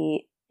to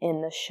be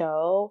in the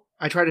show.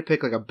 I tried to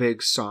pick like a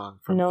big song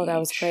from No, each. that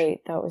was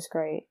great. That was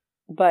great.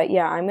 But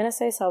yeah, I'm going to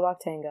say Cell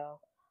Block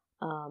Tango.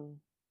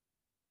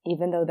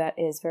 Even though that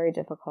is very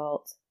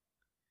difficult.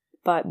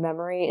 But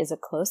Memory is a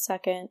close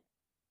second.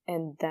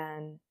 And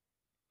then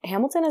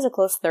Hamilton is a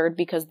close third,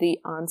 because the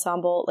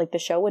ensemble, like the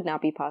show would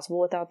not be possible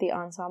without the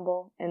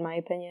ensemble, in my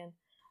opinion.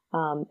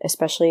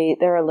 Especially,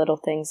 there are little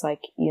things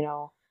like,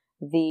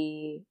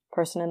 the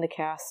person in the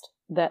cast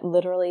that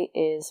literally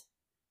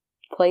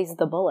plays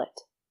the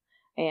bullet.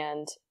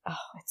 And,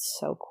 it's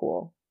so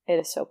cool. It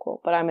is so cool.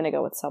 But I'm going to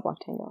go with Cell Block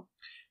Tango.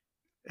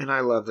 And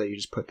I love that you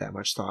just put that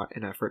much thought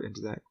and effort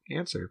into that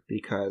answer,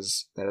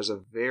 because that is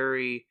a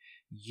very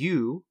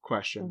you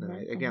question that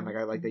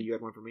I like that you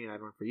had one for me and I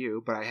had one for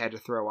you, but I had to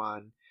throw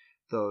on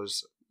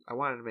those. I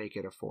wanted to make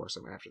it a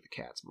foursome after the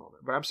Cats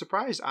moment. But I'm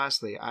surprised,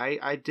 honestly.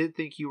 I did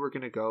think you were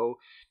going to go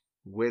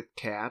with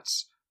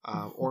Cats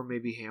or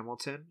maybe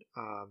Hamilton,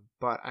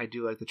 but I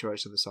do like the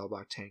choice of the Cell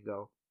Block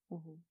Tango.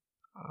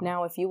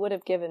 Now, if you would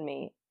have given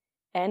me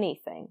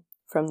anything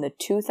from the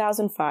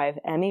 2005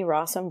 Emmy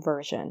Rossum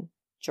version,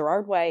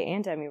 Gerard Way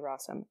and Emmy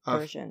Rossum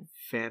version.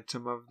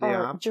 Phantom of the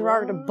Opera?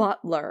 Gerard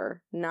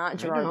Butler, not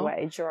Gerard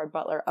Way. Gerard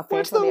Butler. A Phantom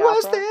What's of the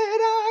worst Opera? that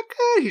I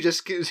could?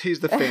 He's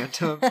the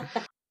Phantom.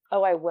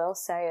 Oh, I will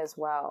say as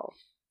well,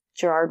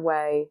 Gerard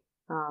Way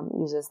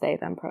uses they,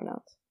 them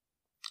pronouns.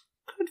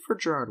 Good for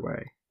Gerard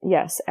Way.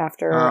 Yes,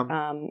 after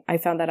I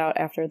found that out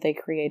after they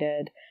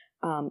created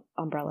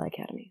Umbrella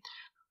Academy.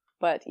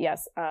 But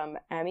yes,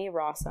 Emmy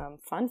Rossum,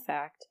 fun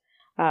fact,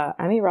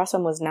 Emmy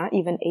Rossum was not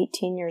even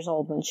 18 years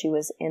old when she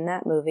was in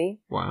that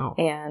movie. Wow.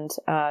 And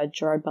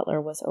Gerard Butler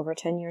was over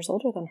 10 years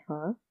older than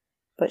her.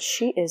 But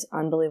she is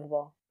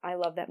unbelievable. I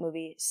love that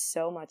movie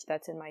so much.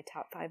 That's in my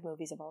top 5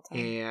 movies of all time.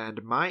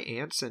 And my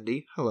Aunt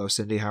Cindy, hello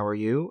Cindy, how are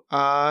you?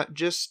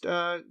 Just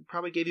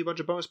probably gave you a bunch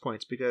of bonus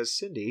points because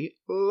Cindy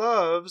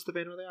loves the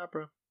Phantom of the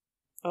Opera.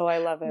 Oh, I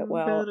love it.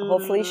 Well,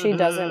 hopefully she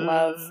doesn't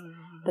love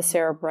the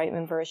Sarah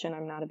Brightman version.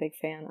 I'm not a big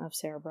fan of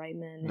Sarah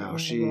Brightman. No,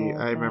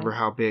 I remember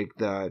how big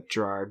the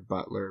Gerard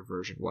Butler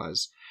version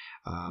was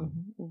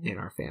in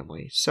our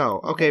family. So,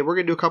 okay, we're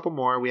going to do a couple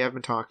more. We have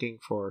been talking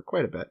for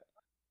quite a bit.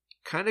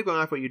 Kind of going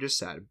off what you just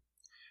said.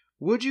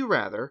 Would you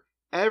rather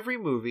every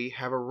movie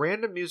have a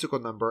random musical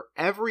number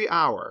every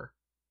hour,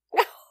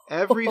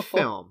 every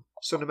film,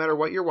 so no matter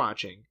what you're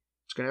watching,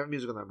 it's going to have a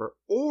musical number,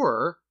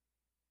 or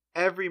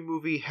every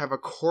movie have a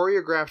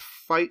choreographed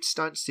fight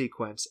stunt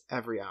sequence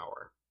every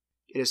hour?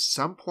 It is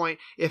some point,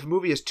 if a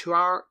movie is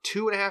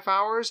 2.5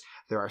 hours,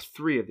 there are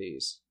 3 of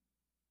these.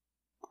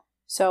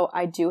 So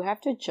I do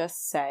have to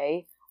just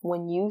say,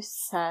 when you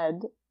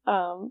said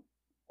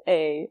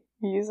a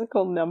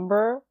musical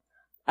number,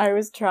 I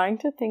was trying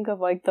to think of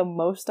like the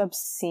most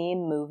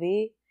obscene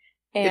movie.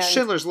 And it's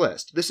Schindler's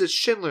List. This is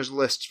Schindler's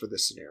List for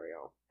this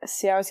scenario.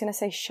 See, I was going to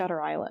say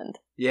Shutter Island.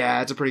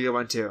 Yeah, it's a pretty good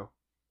one too.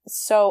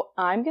 So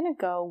I'm going to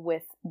go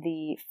with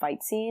the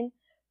fight scene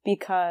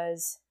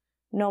because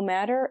no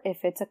matter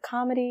if it's a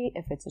comedy,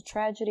 if it's a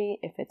tragedy,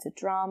 if it's a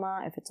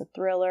drama, if it's a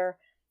thriller,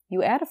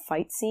 you add a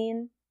fight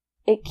scene,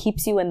 it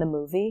keeps you in the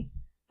movie.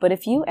 But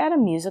if you add a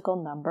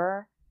musical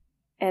number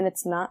and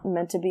it's not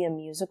meant to be a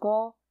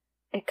musical,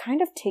 it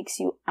kind of takes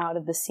you out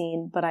of the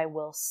scene. But I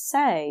will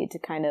say, to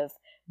kind of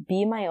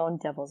be my own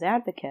devil's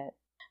advocate,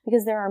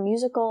 because there are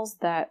musicals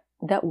that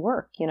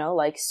work,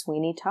 like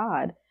Sweeney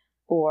Todd,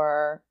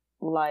 or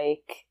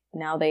like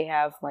now they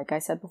have, like I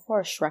said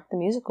before, Shrek the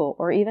Musical,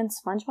 or even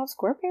SpongeBob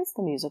SquarePants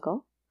the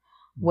Musical,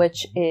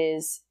 which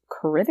is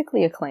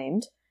critically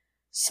acclaimed.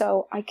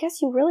 So I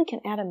guess you really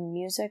can add a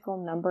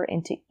musical number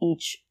into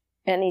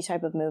any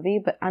type of movie,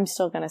 but I'm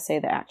still going to say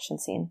the action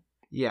scene.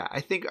 Yeah,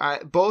 I think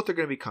both are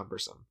going to be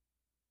cumbersome.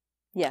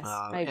 Yes,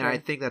 I agree. And I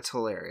think that's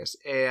hilarious.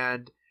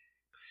 And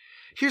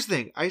here's the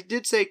thing. I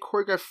did say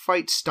choreographed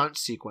fight stunt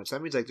sequence.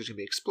 That means like there's going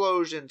to be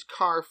explosions,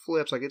 car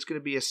flips. Like it's going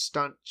to be a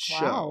stunt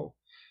show.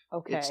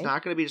 Okay. It's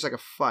not going to be just like a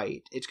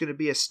fight. It's going to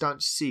be a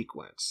stunt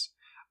sequence.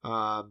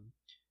 Because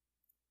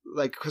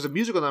a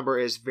musical number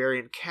is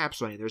very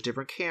encapsulating. There's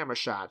different camera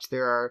shots.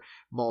 There are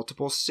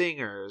multiple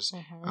singers.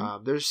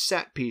 Mm-hmm. There's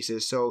set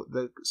pieces. So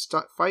the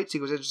fight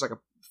sequence is just like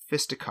a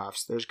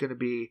fisticuffs. There's going to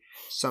be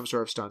some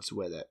sort of stunts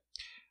with it.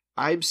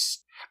 I'd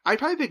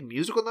probably pick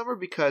musical number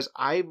because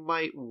I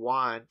might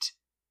want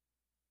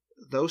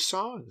those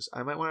songs.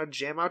 I might want to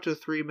jam out to a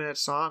 3-minute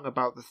song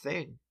about the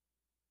Thing.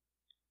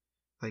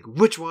 Like,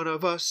 which one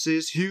of us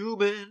is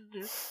human?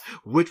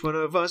 Which one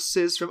of us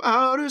is from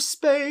outer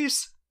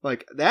space?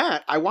 Like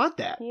that. I want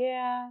that.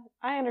 Yeah,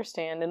 I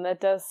understand. And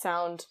that does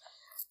sound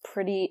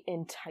pretty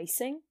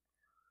enticing.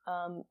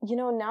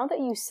 Now that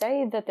you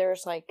say that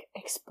there's like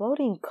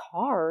exploding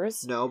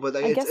cars. No, but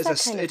it's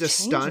a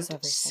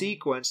stunt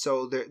sequence,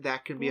 so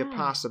that can be a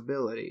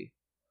possibility.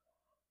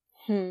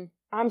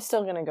 I'm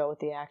still gonna go with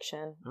the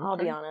action. Okay. I'll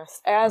be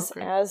honest.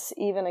 As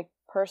even a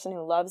person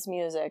who loves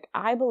music,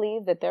 I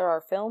believe that there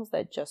are films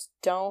that just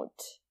don't.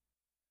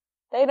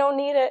 They don't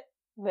need it.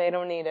 They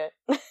don't need it.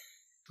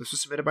 This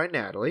was submitted by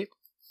Natalie.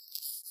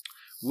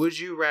 Would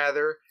you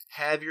rather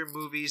have your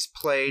movies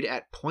played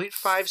at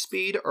 0.5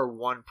 speed or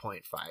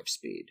 1.5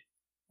 speed?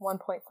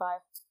 1.5.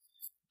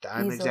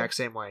 I'm the exact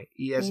same way.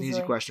 That's an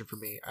easy question for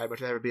me. I'd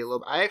much rather be a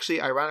little... I actually,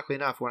 ironically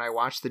enough, when I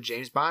watched the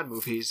James Bond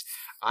movies,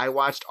 I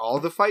watched all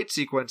the fight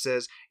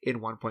sequences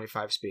in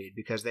 1.5 speed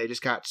because they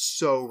just got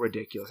so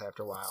ridiculous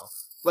after a while.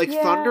 Like,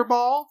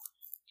 Thunderball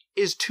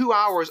is 2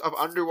 hours of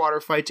underwater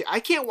fights. I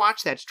can't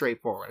watch that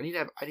straightforward. I need to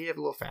have a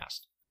little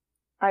fast.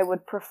 I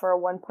would prefer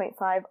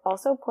 1.5.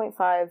 Also,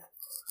 0.5...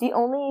 The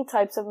only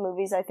types of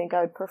movies I think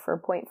I would prefer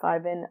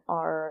 0.5 in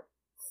are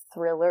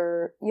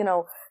thriller,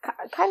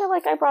 kind of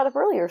like I brought up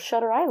earlier,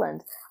 Shutter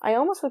Island. I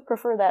almost would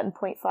prefer that in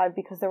 0.5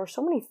 because there were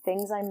so many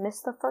things I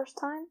missed the first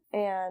time,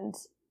 and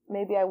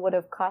maybe I would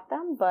have caught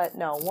them, but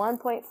no,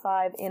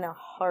 1.5 in a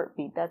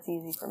heartbeat. That's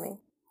easy for me.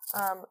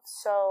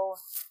 So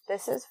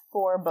this is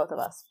for both of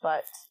us,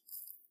 but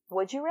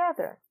would you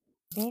rather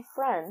be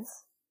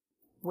friends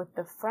with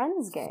the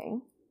Friends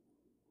gang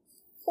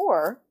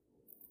or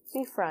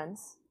be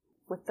friends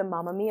with the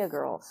Mamma Mia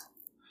girls?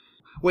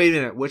 Wait a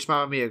minute, which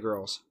Mamma Mia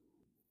girls?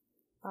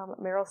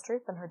 Meryl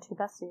Streep and her two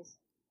besties.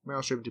 Meryl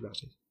Streep and two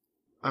besties.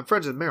 I'm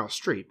friends with Meryl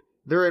Streep.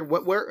 They're in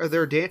what? Where are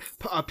they?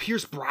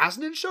 Pierce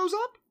Brosnan shows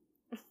up.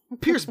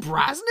 Pierce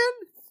Brosnan?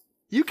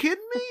 You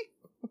kidding me?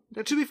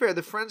 Now, to be fair,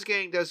 the Friends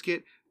gang does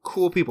get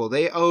cool people.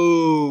 Wait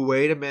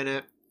a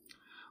minute.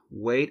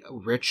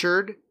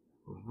 Richard's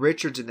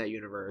in that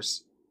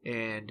universe,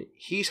 and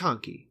he's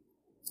hunky.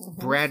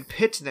 Mm-hmm. Brad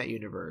Pitt's in that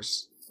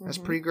universe. That's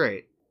pretty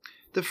great.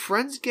 The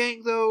Friends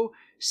gang, though,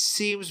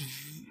 seems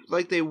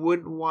like they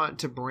wouldn't want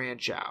to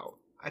branch out.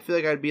 I feel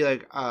like I'd be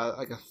like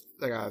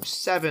a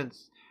seventh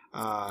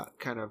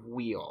kind of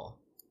wheel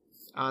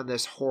on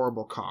this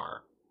horrible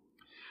car.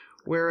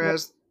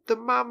 Whereas the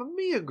Mamma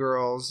Mia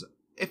girls,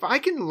 if I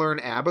can learn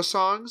ABBA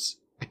songs,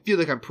 I feel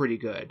like I'm pretty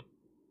good.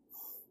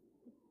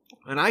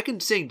 And I can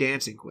sing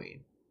Dancing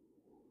Queen.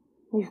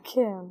 You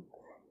can.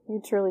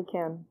 You truly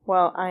can.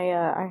 Well,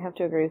 I have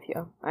to agree with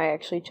you. I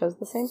actually chose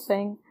the same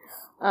thing.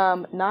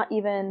 Not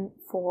even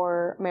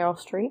for Meryl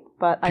Streep,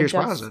 but Pierce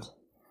Brosnan.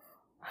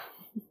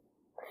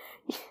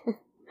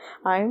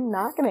 I'm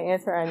not going to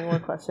answer any more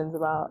questions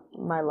about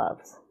my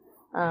loves.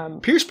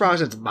 Pierce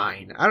Brosnan's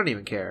mine. I don't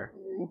even care.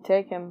 You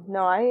take him.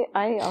 No, I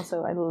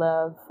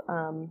love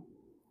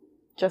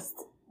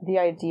just the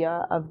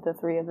idea of the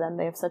three of them.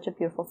 They have such a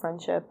beautiful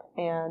friendship,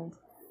 and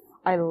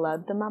I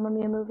love the Mamma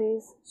Mia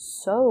movies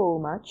so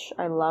much.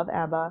 I love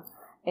ABBA,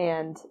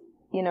 and,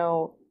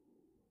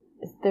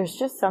 there's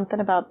just something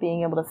about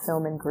being able to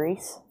film in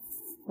Greece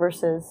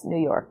versus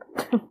New York.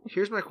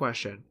 Here's my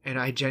question, and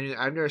I've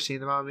never seen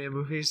the Mamma Mia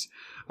movies.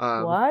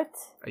 What?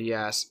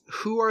 Yes.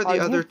 Who are the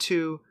other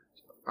two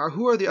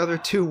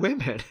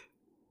women?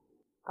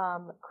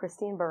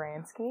 Christine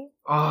Baranski.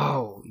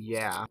 Oh,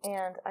 yeah.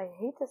 And I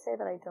hate to say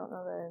that I don't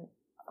know the...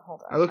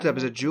 Hold on. I looked up.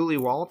 Is it Julie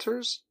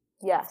Walters?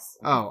 Yes.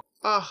 Oh,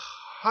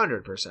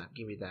 100%.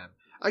 Give me them.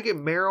 I get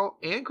Meryl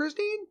and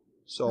Christine?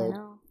 Sold. I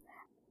know.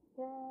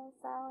 Yes,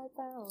 I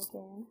was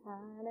broken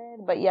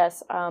hearted. But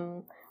yes,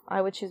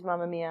 I would choose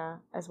Mamma Mia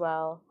as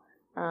well.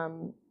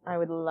 I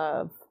would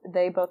love...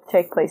 They both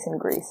take place in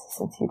Greece,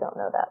 since you don't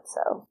know that,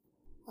 so...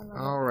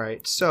 All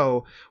right.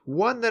 So,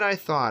 one that I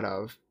thought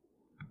of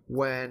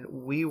when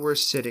we were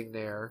sitting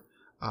there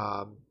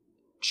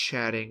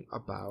chatting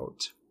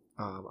about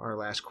our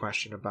last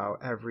question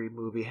about every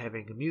movie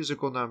having a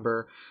musical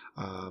number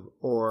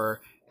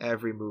or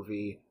every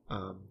movie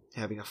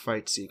having a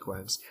fight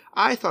sequence,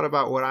 I thought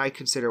about what I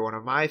consider one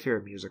of my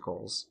favorite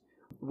musicals,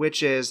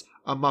 which is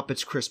A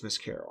Muppet's Christmas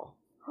Carol.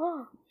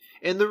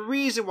 And the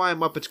reason why A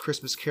Muppet's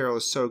Christmas Carol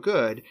is so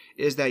good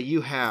is that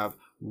you have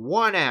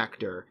one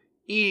actor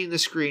eating the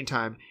screen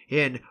time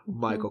in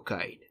Michael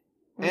Caine.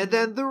 And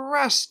then the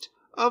rest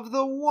of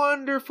the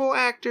wonderful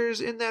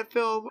actors in that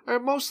film are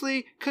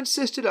mostly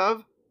consisted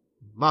of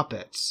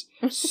Muppets.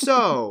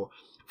 So,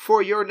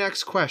 for your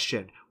next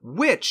question,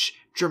 which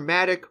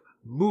dramatic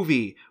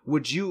movie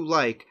would you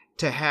like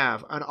to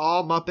have an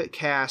all-Muppet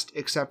cast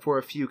except for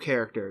a few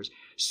characters?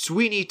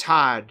 Sweeney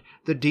Todd,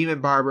 the Demon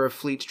Barber of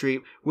Fleet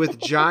Street, with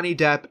Johnny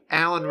Depp,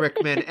 Alan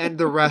Rickman, and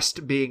the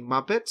rest being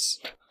Muppets?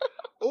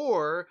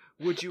 Or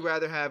would you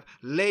rather have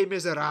Les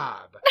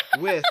Miserables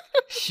with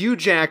Hugh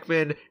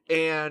Jackman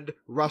and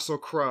Russell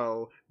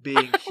Crowe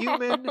being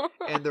human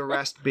and the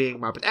rest being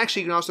Muppets?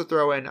 Actually, you can also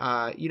throw in,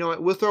 you know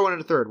what, we'll throw in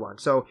a third one.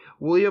 So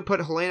we'll even put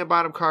Helena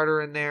Bonham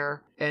Carter in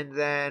there, and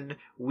then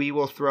we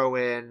will throw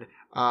in,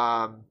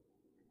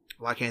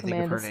 well, I can't think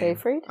of her name.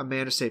 Seyfried?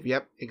 Amanda Seyfried.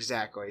 Yep,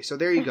 exactly. So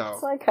there you go.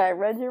 It's like I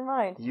read your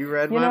mind. You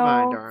read my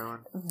mind, darling.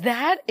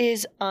 That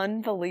is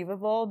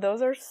unbelievable.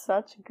 Those are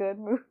such good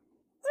movies.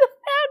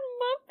 And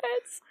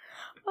Muppets.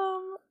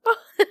 I'm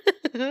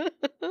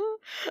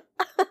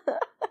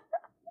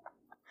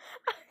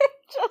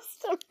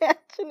just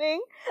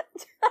imagining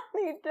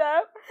Johnny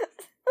Depp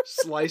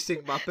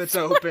slicing Muppets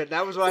open.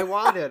 That was what I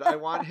wanted. I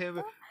want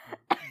him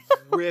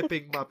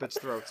ripping Muppets'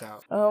 throats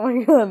out. Oh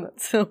my god,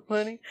 that's so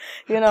funny.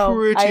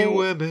 Pretty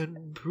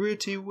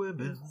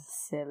women.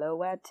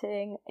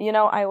 Silhouetting.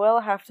 I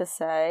will have to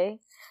say,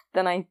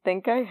 then I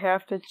think I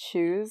have to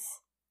choose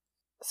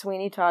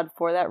Sweeney Todd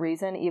for that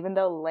reason, even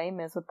though Les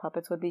Mis with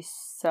puppets would be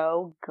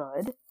so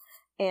good.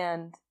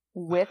 And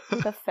with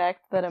the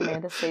fact that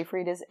Amanda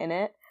Seyfried is in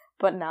it,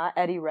 but not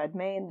Eddie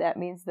Redmayne, that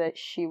means that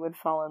she would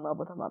fall in love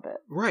with a Muppet.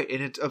 Right,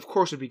 and it, of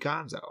course, would be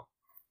Gonzo.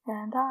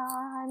 And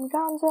I'm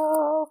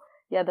Gonzo.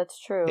 Yeah, that's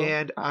true.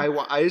 And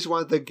I just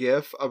want the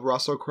gif of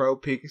Russell Crowe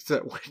peeking through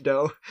that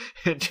window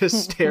and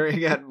just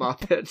staring at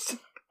Muppets.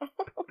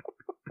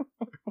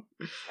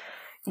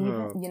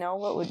 Even,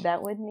 that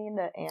would mean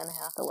that Anne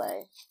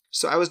Hathaway.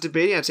 So I was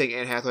debating on saying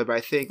Anne Hathaway, but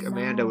I think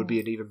Amanda would be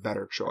an even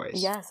better choice.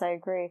 Yes, I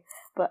agree.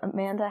 But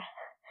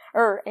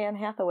Anne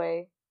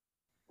Hathaway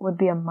would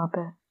be a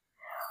Muppet.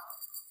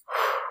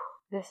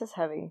 This is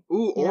heavy.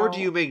 Ooh, do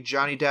you make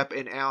Johnny Depp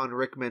and Alan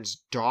Rickman's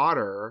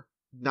daughter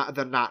not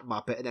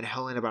Muppet, and then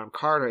Helena Bonham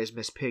Carter is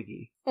Miss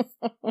Piggy?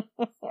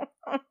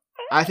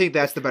 I think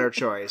that's the better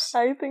choice.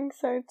 I think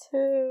so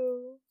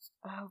too.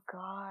 Oh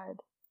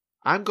God.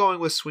 I'm going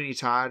with Sweeney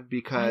Todd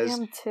because I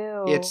am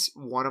too. It's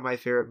one of my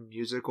favorite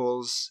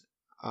musicals,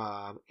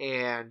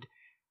 and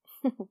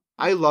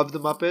I love the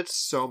Muppets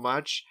so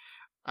much.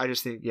 I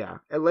just think,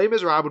 Les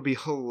Miserables would be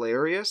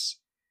hilarious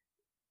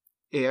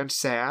and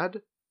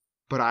sad,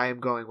 but I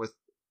am going with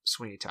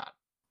Sweeney Todd.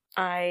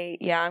 I'm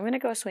going to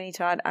go Sweeney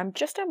Todd. I'm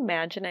just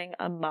imagining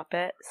a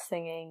Muppet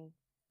singing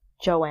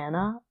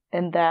Joanna,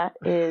 and that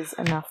is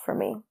enough for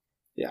me.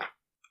 Yeah.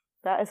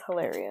 That is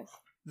hilarious.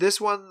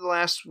 This one, the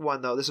last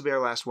one, though, this will be our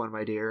last one,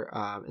 my dear.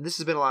 And this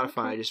has been a lot of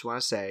fun, I just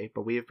want to say,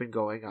 but we have been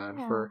going on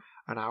for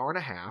an hour and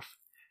a half,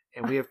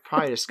 and we have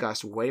probably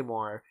discussed way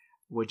more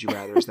Would You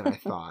Rathers than I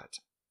thought.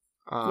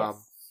 Yes.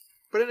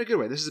 But in a good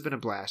way. This has been a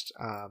blast.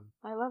 I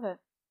love it.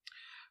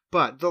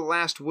 But the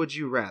last Would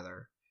You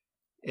Rather,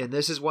 and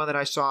this is one that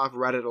I saw off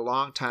Reddit a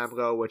long time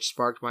ago, which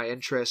sparked my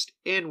interest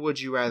in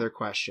Would You Rather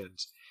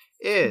questions,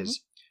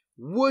 is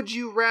Would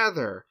you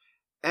rather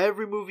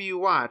every movie you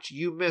watch,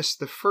 you miss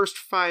the first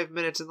 5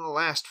 minutes and the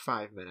last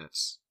 5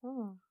 minutes?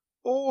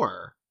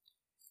 Or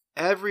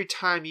every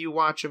time you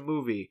watch a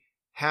movie,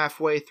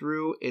 halfway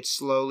through, it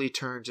slowly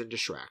turns into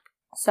Shrek?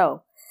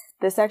 So,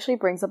 this actually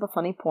brings up a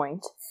funny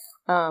point.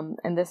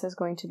 And this is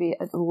going to be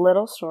a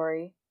little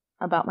story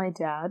about my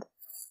dad.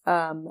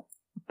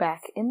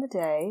 Back in the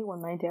day,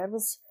 when my dad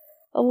was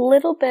a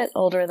little bit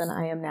older than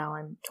I am now,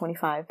 I'm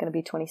 25, going to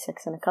be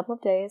 26 in a couple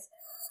of days,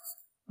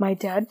 my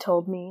dad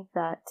told me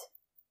that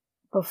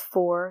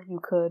before you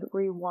could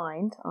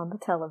rewind on the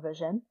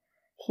television,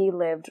 he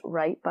lived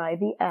right by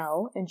the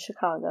L in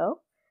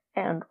Chicago,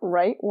 and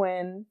right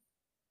when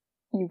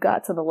you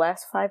got to the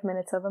last 5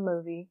 minutes of a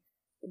movie,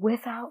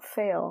 without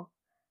fail,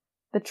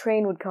 the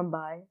train would come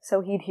by,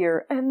 so he'd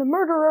hear, and the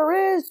murderer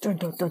is, dun,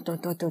 dun, dun, dun,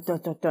 dun,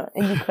 dun, dun, dun,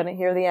 and you couldn't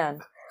hear the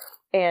end.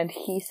 And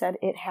he said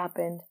it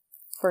happened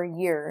for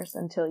years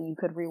until you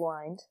could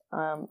rewind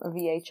a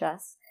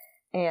VHS,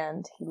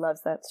 and he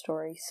loves that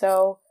story.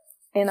 So,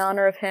 in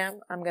honor of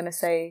him, I'm going to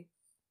say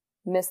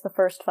miss the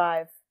first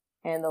 5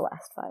 and the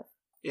last 5.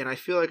 And I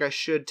feel like I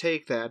should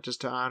take that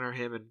just to honor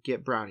him and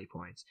get brownie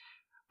points.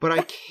 But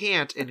I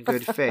can't in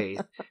good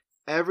faith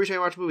every time I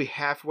watch a movie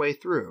halfway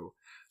through.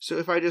 So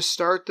if I just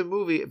start the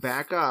movie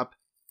back up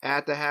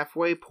at the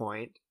halfway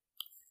point,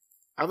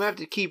 I'm going to have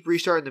to keep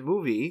restarting the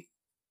movie.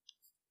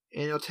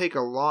 And it'll take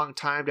a long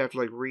time to have to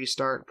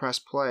restart and press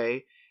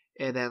play.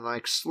 And then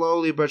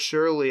slowly but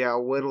surely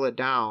I'll whittle it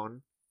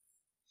down.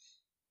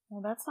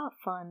 Well, that's not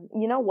fun.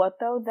 You know what,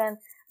 though? Then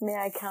may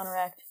I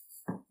counteract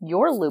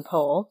your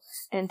loophole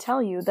and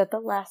tell you that the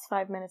last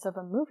 5 minutes of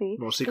a movie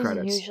mostly is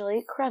credits.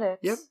 Usually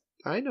credits. Yep,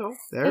 I know.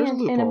 There's a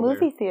loophole in a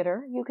movie there.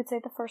 theater, you could say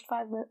the first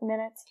 5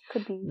 minutes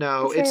could be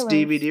No, it's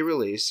DVD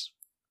release.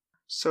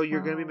 So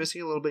you're going to be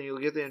missing a little bit. You'll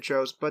get the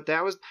intros, but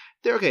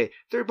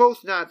they're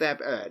both not that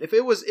bad. If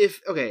it was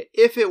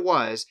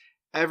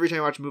every time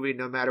I watch a movie,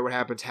 no matter what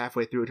happens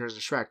halfway through, it turns to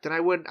Shrek, then I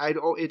wouldn't.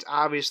 It's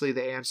obviously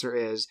the answer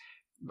is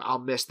I'll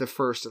miss the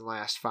first and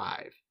last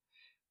 5.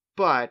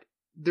 But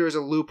there's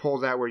a loophole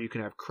that where you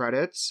can have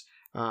credits.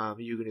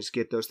 You can just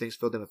get those things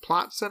filled in with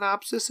plot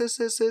synopsis.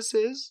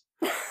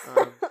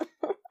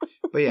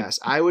 But yes,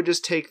 I would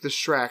just take the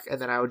Shrek,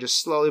 and then I would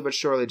just slowly but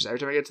surely, just every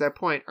time I get to that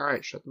point, all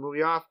right, shut the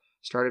movie off,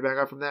 started back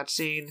up from that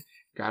scene,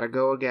 gotta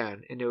go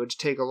again. And it would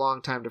take a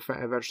long time to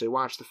eventually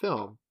watch the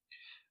film.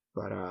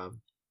 But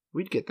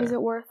we'd get there. Is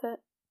it worth it?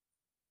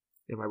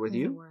 Am I with Is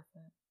you? it worth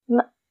it?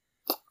 No.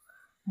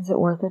 Is it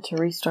worth it to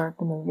restart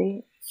the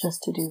movie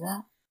just to do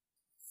that?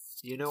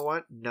 You know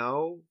what?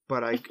 No,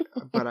 but I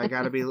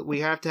gotta be.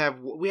 We have to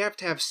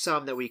have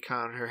some that we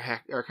counter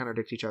or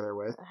contradict each other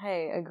with.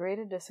 Hey, agree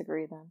to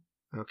disagree then.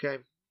 Okay,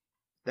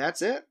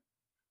 that's it.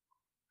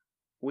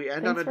 We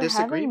end Thanks on a for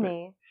disagreement.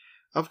 having me.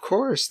 Of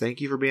course. Thank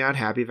you for being on.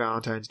 Happy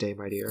Valentine's Day,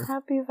 my dear.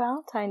 Happy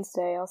Valentine's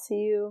Day. I'll see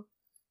you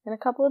in a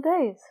couple of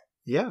days.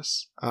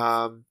 Yes.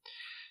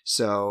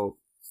 So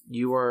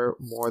you are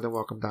more than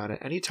welcome on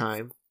at any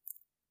time.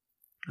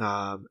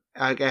 I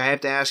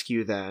have to ask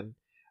you then.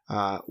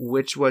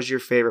 Which was your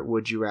favorite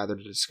Would You Rather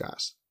to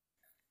discuss?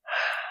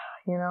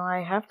 You know,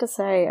 I have to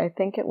say, I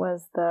think it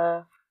was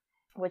the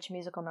which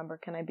musical number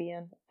can I be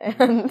in?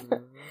 And,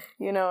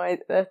 you know,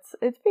 it's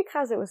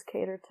because it was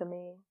catered to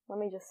me, let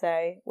me just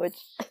say, which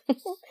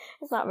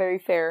is not very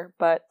fair,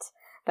 but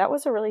that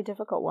was a really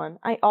difficult one.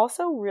 I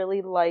also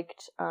really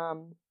liked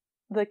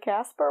the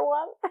Casper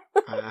one.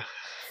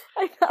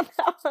 I thought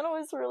that one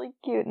was really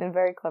cute and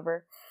very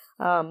clever.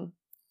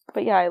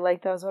 But yeah, I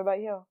liked those. What about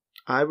you?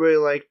 I really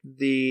liked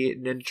the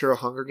Ninja Turtle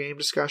Hunger Game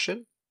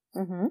discussion.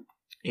 Mm-hmm.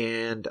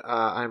 And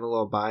I'm a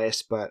little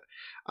biased, but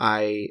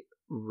I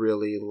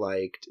really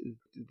liked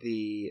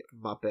the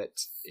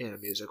Muppets in a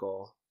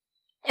musical.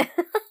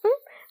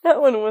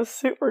 That one was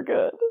super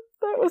good.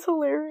 That was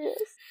hilarious.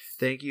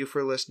 Thank you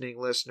for listening,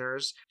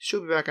 listeners.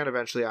 She'll be back on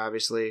eventually,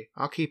 obviously.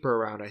 I'll keep her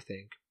around, I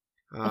think.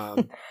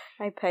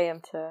 I pay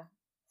him to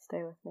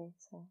stay with me,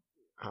 so.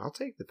 I'll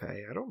take the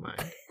pay. I don't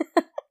mind.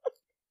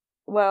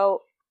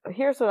 Well,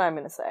 here's what I'm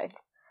going to say.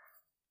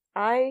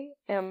 I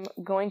am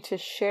going to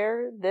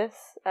share this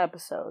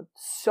episode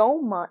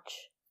so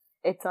much,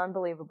 it's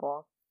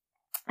unbelievable.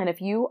 And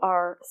if you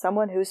are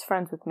someone who's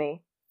friends with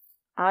me,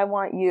 I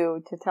want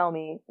you to tell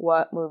me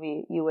what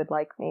movie you would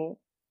like me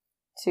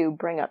to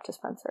bring up to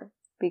Spencer.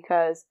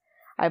 Because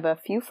I have a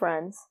few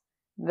friends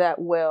that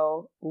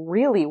will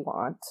really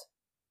want,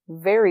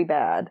 very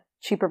bad,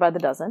 Cheaper by the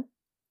Dozen.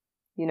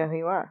 You know who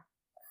you are.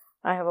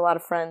 I have a lot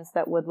of friends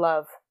that would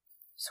love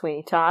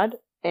Sweeney Todd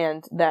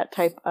and that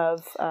type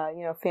of,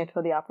 Phantom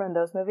of the Opera and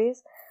those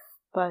movies.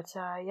 But,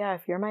 yeah,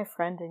 if you're my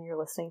friend and you're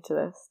listening to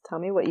this, tell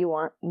me what you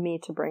want me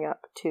to bring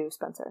up to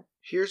Spencer.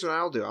 Here's what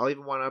I'll do. I'll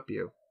even one-up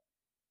you.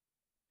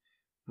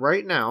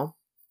 Right now,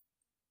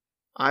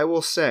 I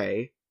will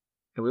say,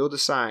 and we will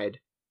decide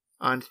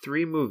on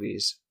 3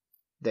 movies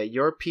that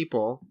your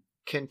people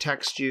can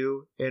text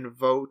you and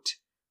vote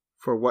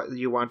for what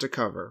you want to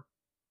cover.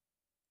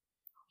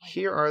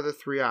 Here are the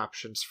 3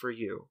 options for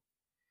you.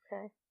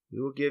 Okay. We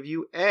will give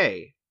you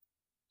A,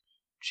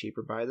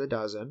 Cheaper by the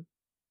Dozen.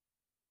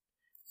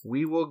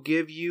 We will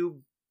give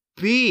you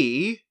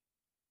B,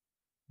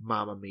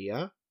 Mamma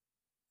Mia.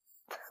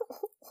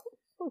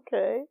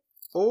 Okay.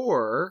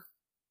 Or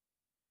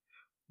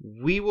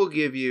we will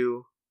give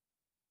you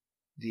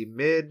the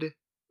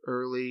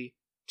mid-early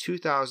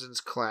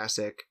 2000s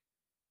classic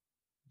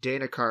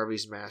Dana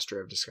Carvey's Master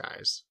of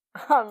Disguise.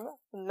 I'm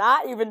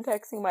not even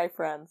texting my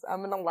friends. I'm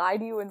going to lie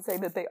to you and say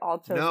that they all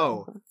chose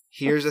No, that one.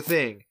 Here's the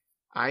thing.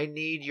 I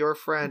need your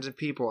friends and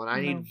people, and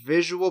I need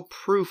visual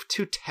proof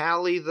to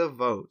tally the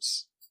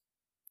votes.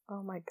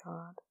 Oh my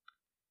god.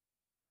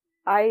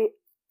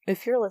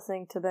 If you're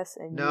listening to this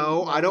and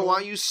No, I don't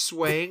want you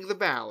swaying the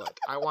ballot.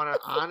 I want an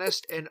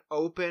honest and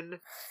open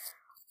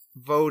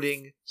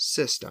voting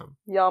system.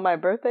 Y'all, my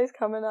birthday's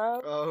coming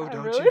up. Oh,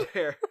 don't you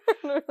dare.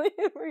 I'm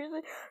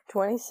really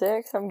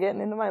 26. I'm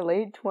getting into my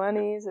late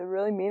 20s. It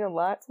really means a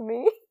lot to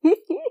me.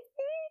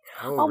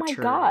 Oh my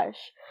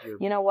gosh.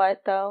 You know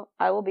what, though?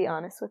 I will be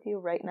honest with you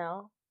right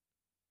now.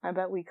 I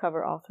bet we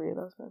cover all 3 of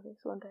those movies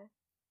one day.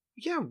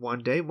 Yeah,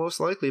 one day, most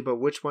likely, but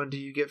which one do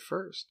you get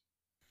first?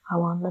 I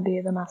want to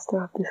be the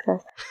Master of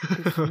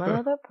Disguise. Become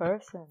another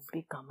person.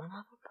 Become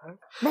another person.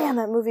 Man,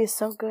 that movie is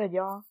so good,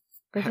 y'all.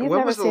 If you've when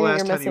never was the seen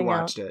last it, you're time you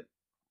watched out. it?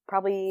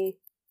 Probably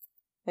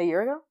a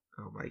year ago.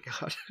 Oh my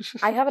god.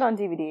 I have it on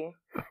DVD.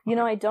 You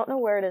know, I don't know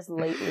where it is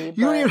lately.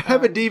 You don't even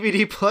have a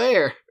DVD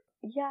player.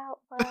 Yeah,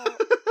 well...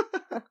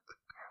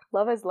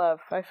 Love is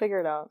love. I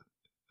figured out.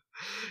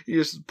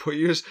 You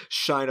just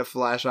shine a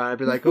flash on it and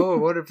be like, oh,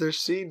 what if there's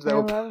scenes that I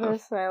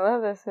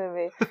love this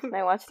movie. And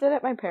I watched it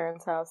at my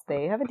parents' house.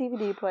 They have a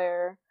DVD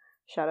player.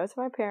 Shout out to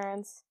my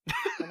parents.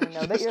 And I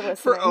know that you're listening.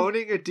 For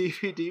owning a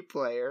DVD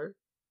player.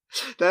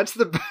 That's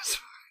the best.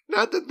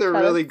 Not that they're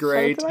really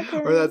great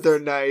or that they're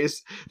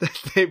nice. That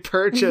they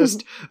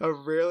purchased a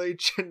really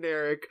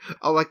generic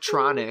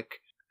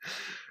electronic.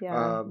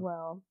 Yeah,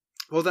 well...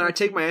 Well, then I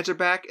take my answer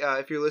back.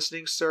 If you're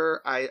listening,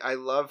 sir, I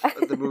love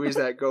the movies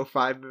that go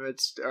 5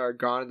 minutes or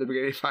gone at the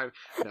beginning of 5.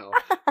 No.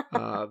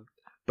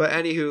 But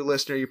anywho,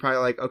 listener, you're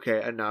probably like,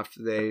 okay, enough.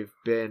 They've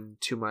been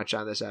too much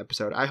on this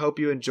episode. I hope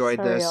you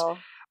enjoyed this. Y'all.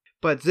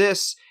 But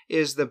this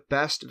is the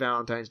best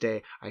Valentine's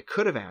Day I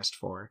could have asked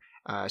for.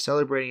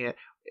 Celebrating it,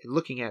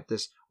 looking at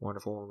this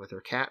wonderful woman with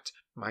her cat.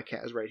 My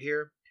cat is right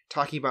here.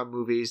 talking about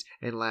movies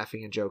and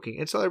laughing and joking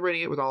and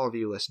celebrating it with all of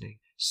you listening.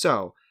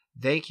 So,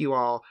 thank you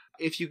all.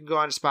 If you can go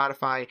on to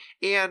Spotify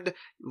and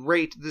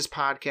rate this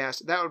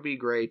podcast, that would be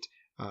great.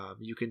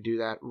 You can do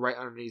that right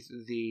underneath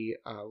the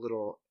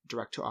little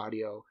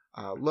direct-to-audio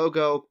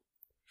logo.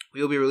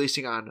 We'll be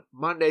releasing on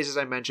Mondays, as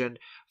I mentioned.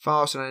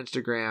 Follow us on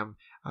Instagram.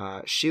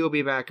 She will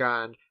be back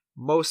on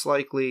most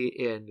likely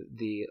in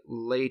the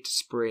late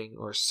spring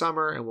or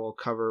summer, and we'll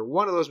cover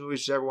one of those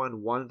movies, whichever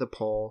one won the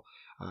poll.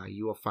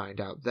 You will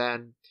find out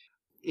then.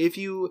 If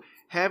you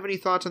have any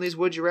thoughts on these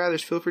Would You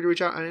Rathers, feel free to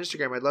reach out on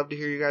Instagram. I'd love to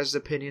hear you guys'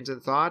 opinions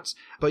and thoughts.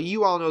 But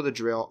you all know the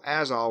drill.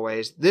 As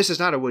always, this is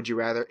not a Would You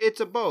Rather. It's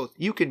a both.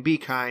 You can be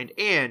kind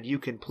and you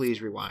can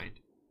please rewind.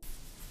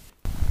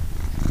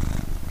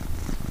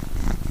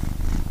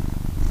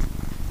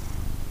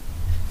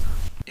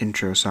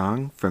 Intro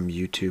song from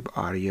YouTube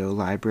Audio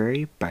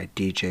Library by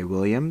DJ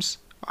Williams.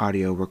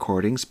 Audio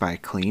recordings by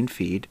Clean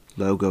Feed.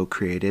 Logo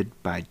created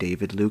by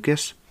David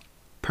Lucas.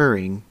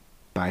 Purring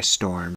by Storm.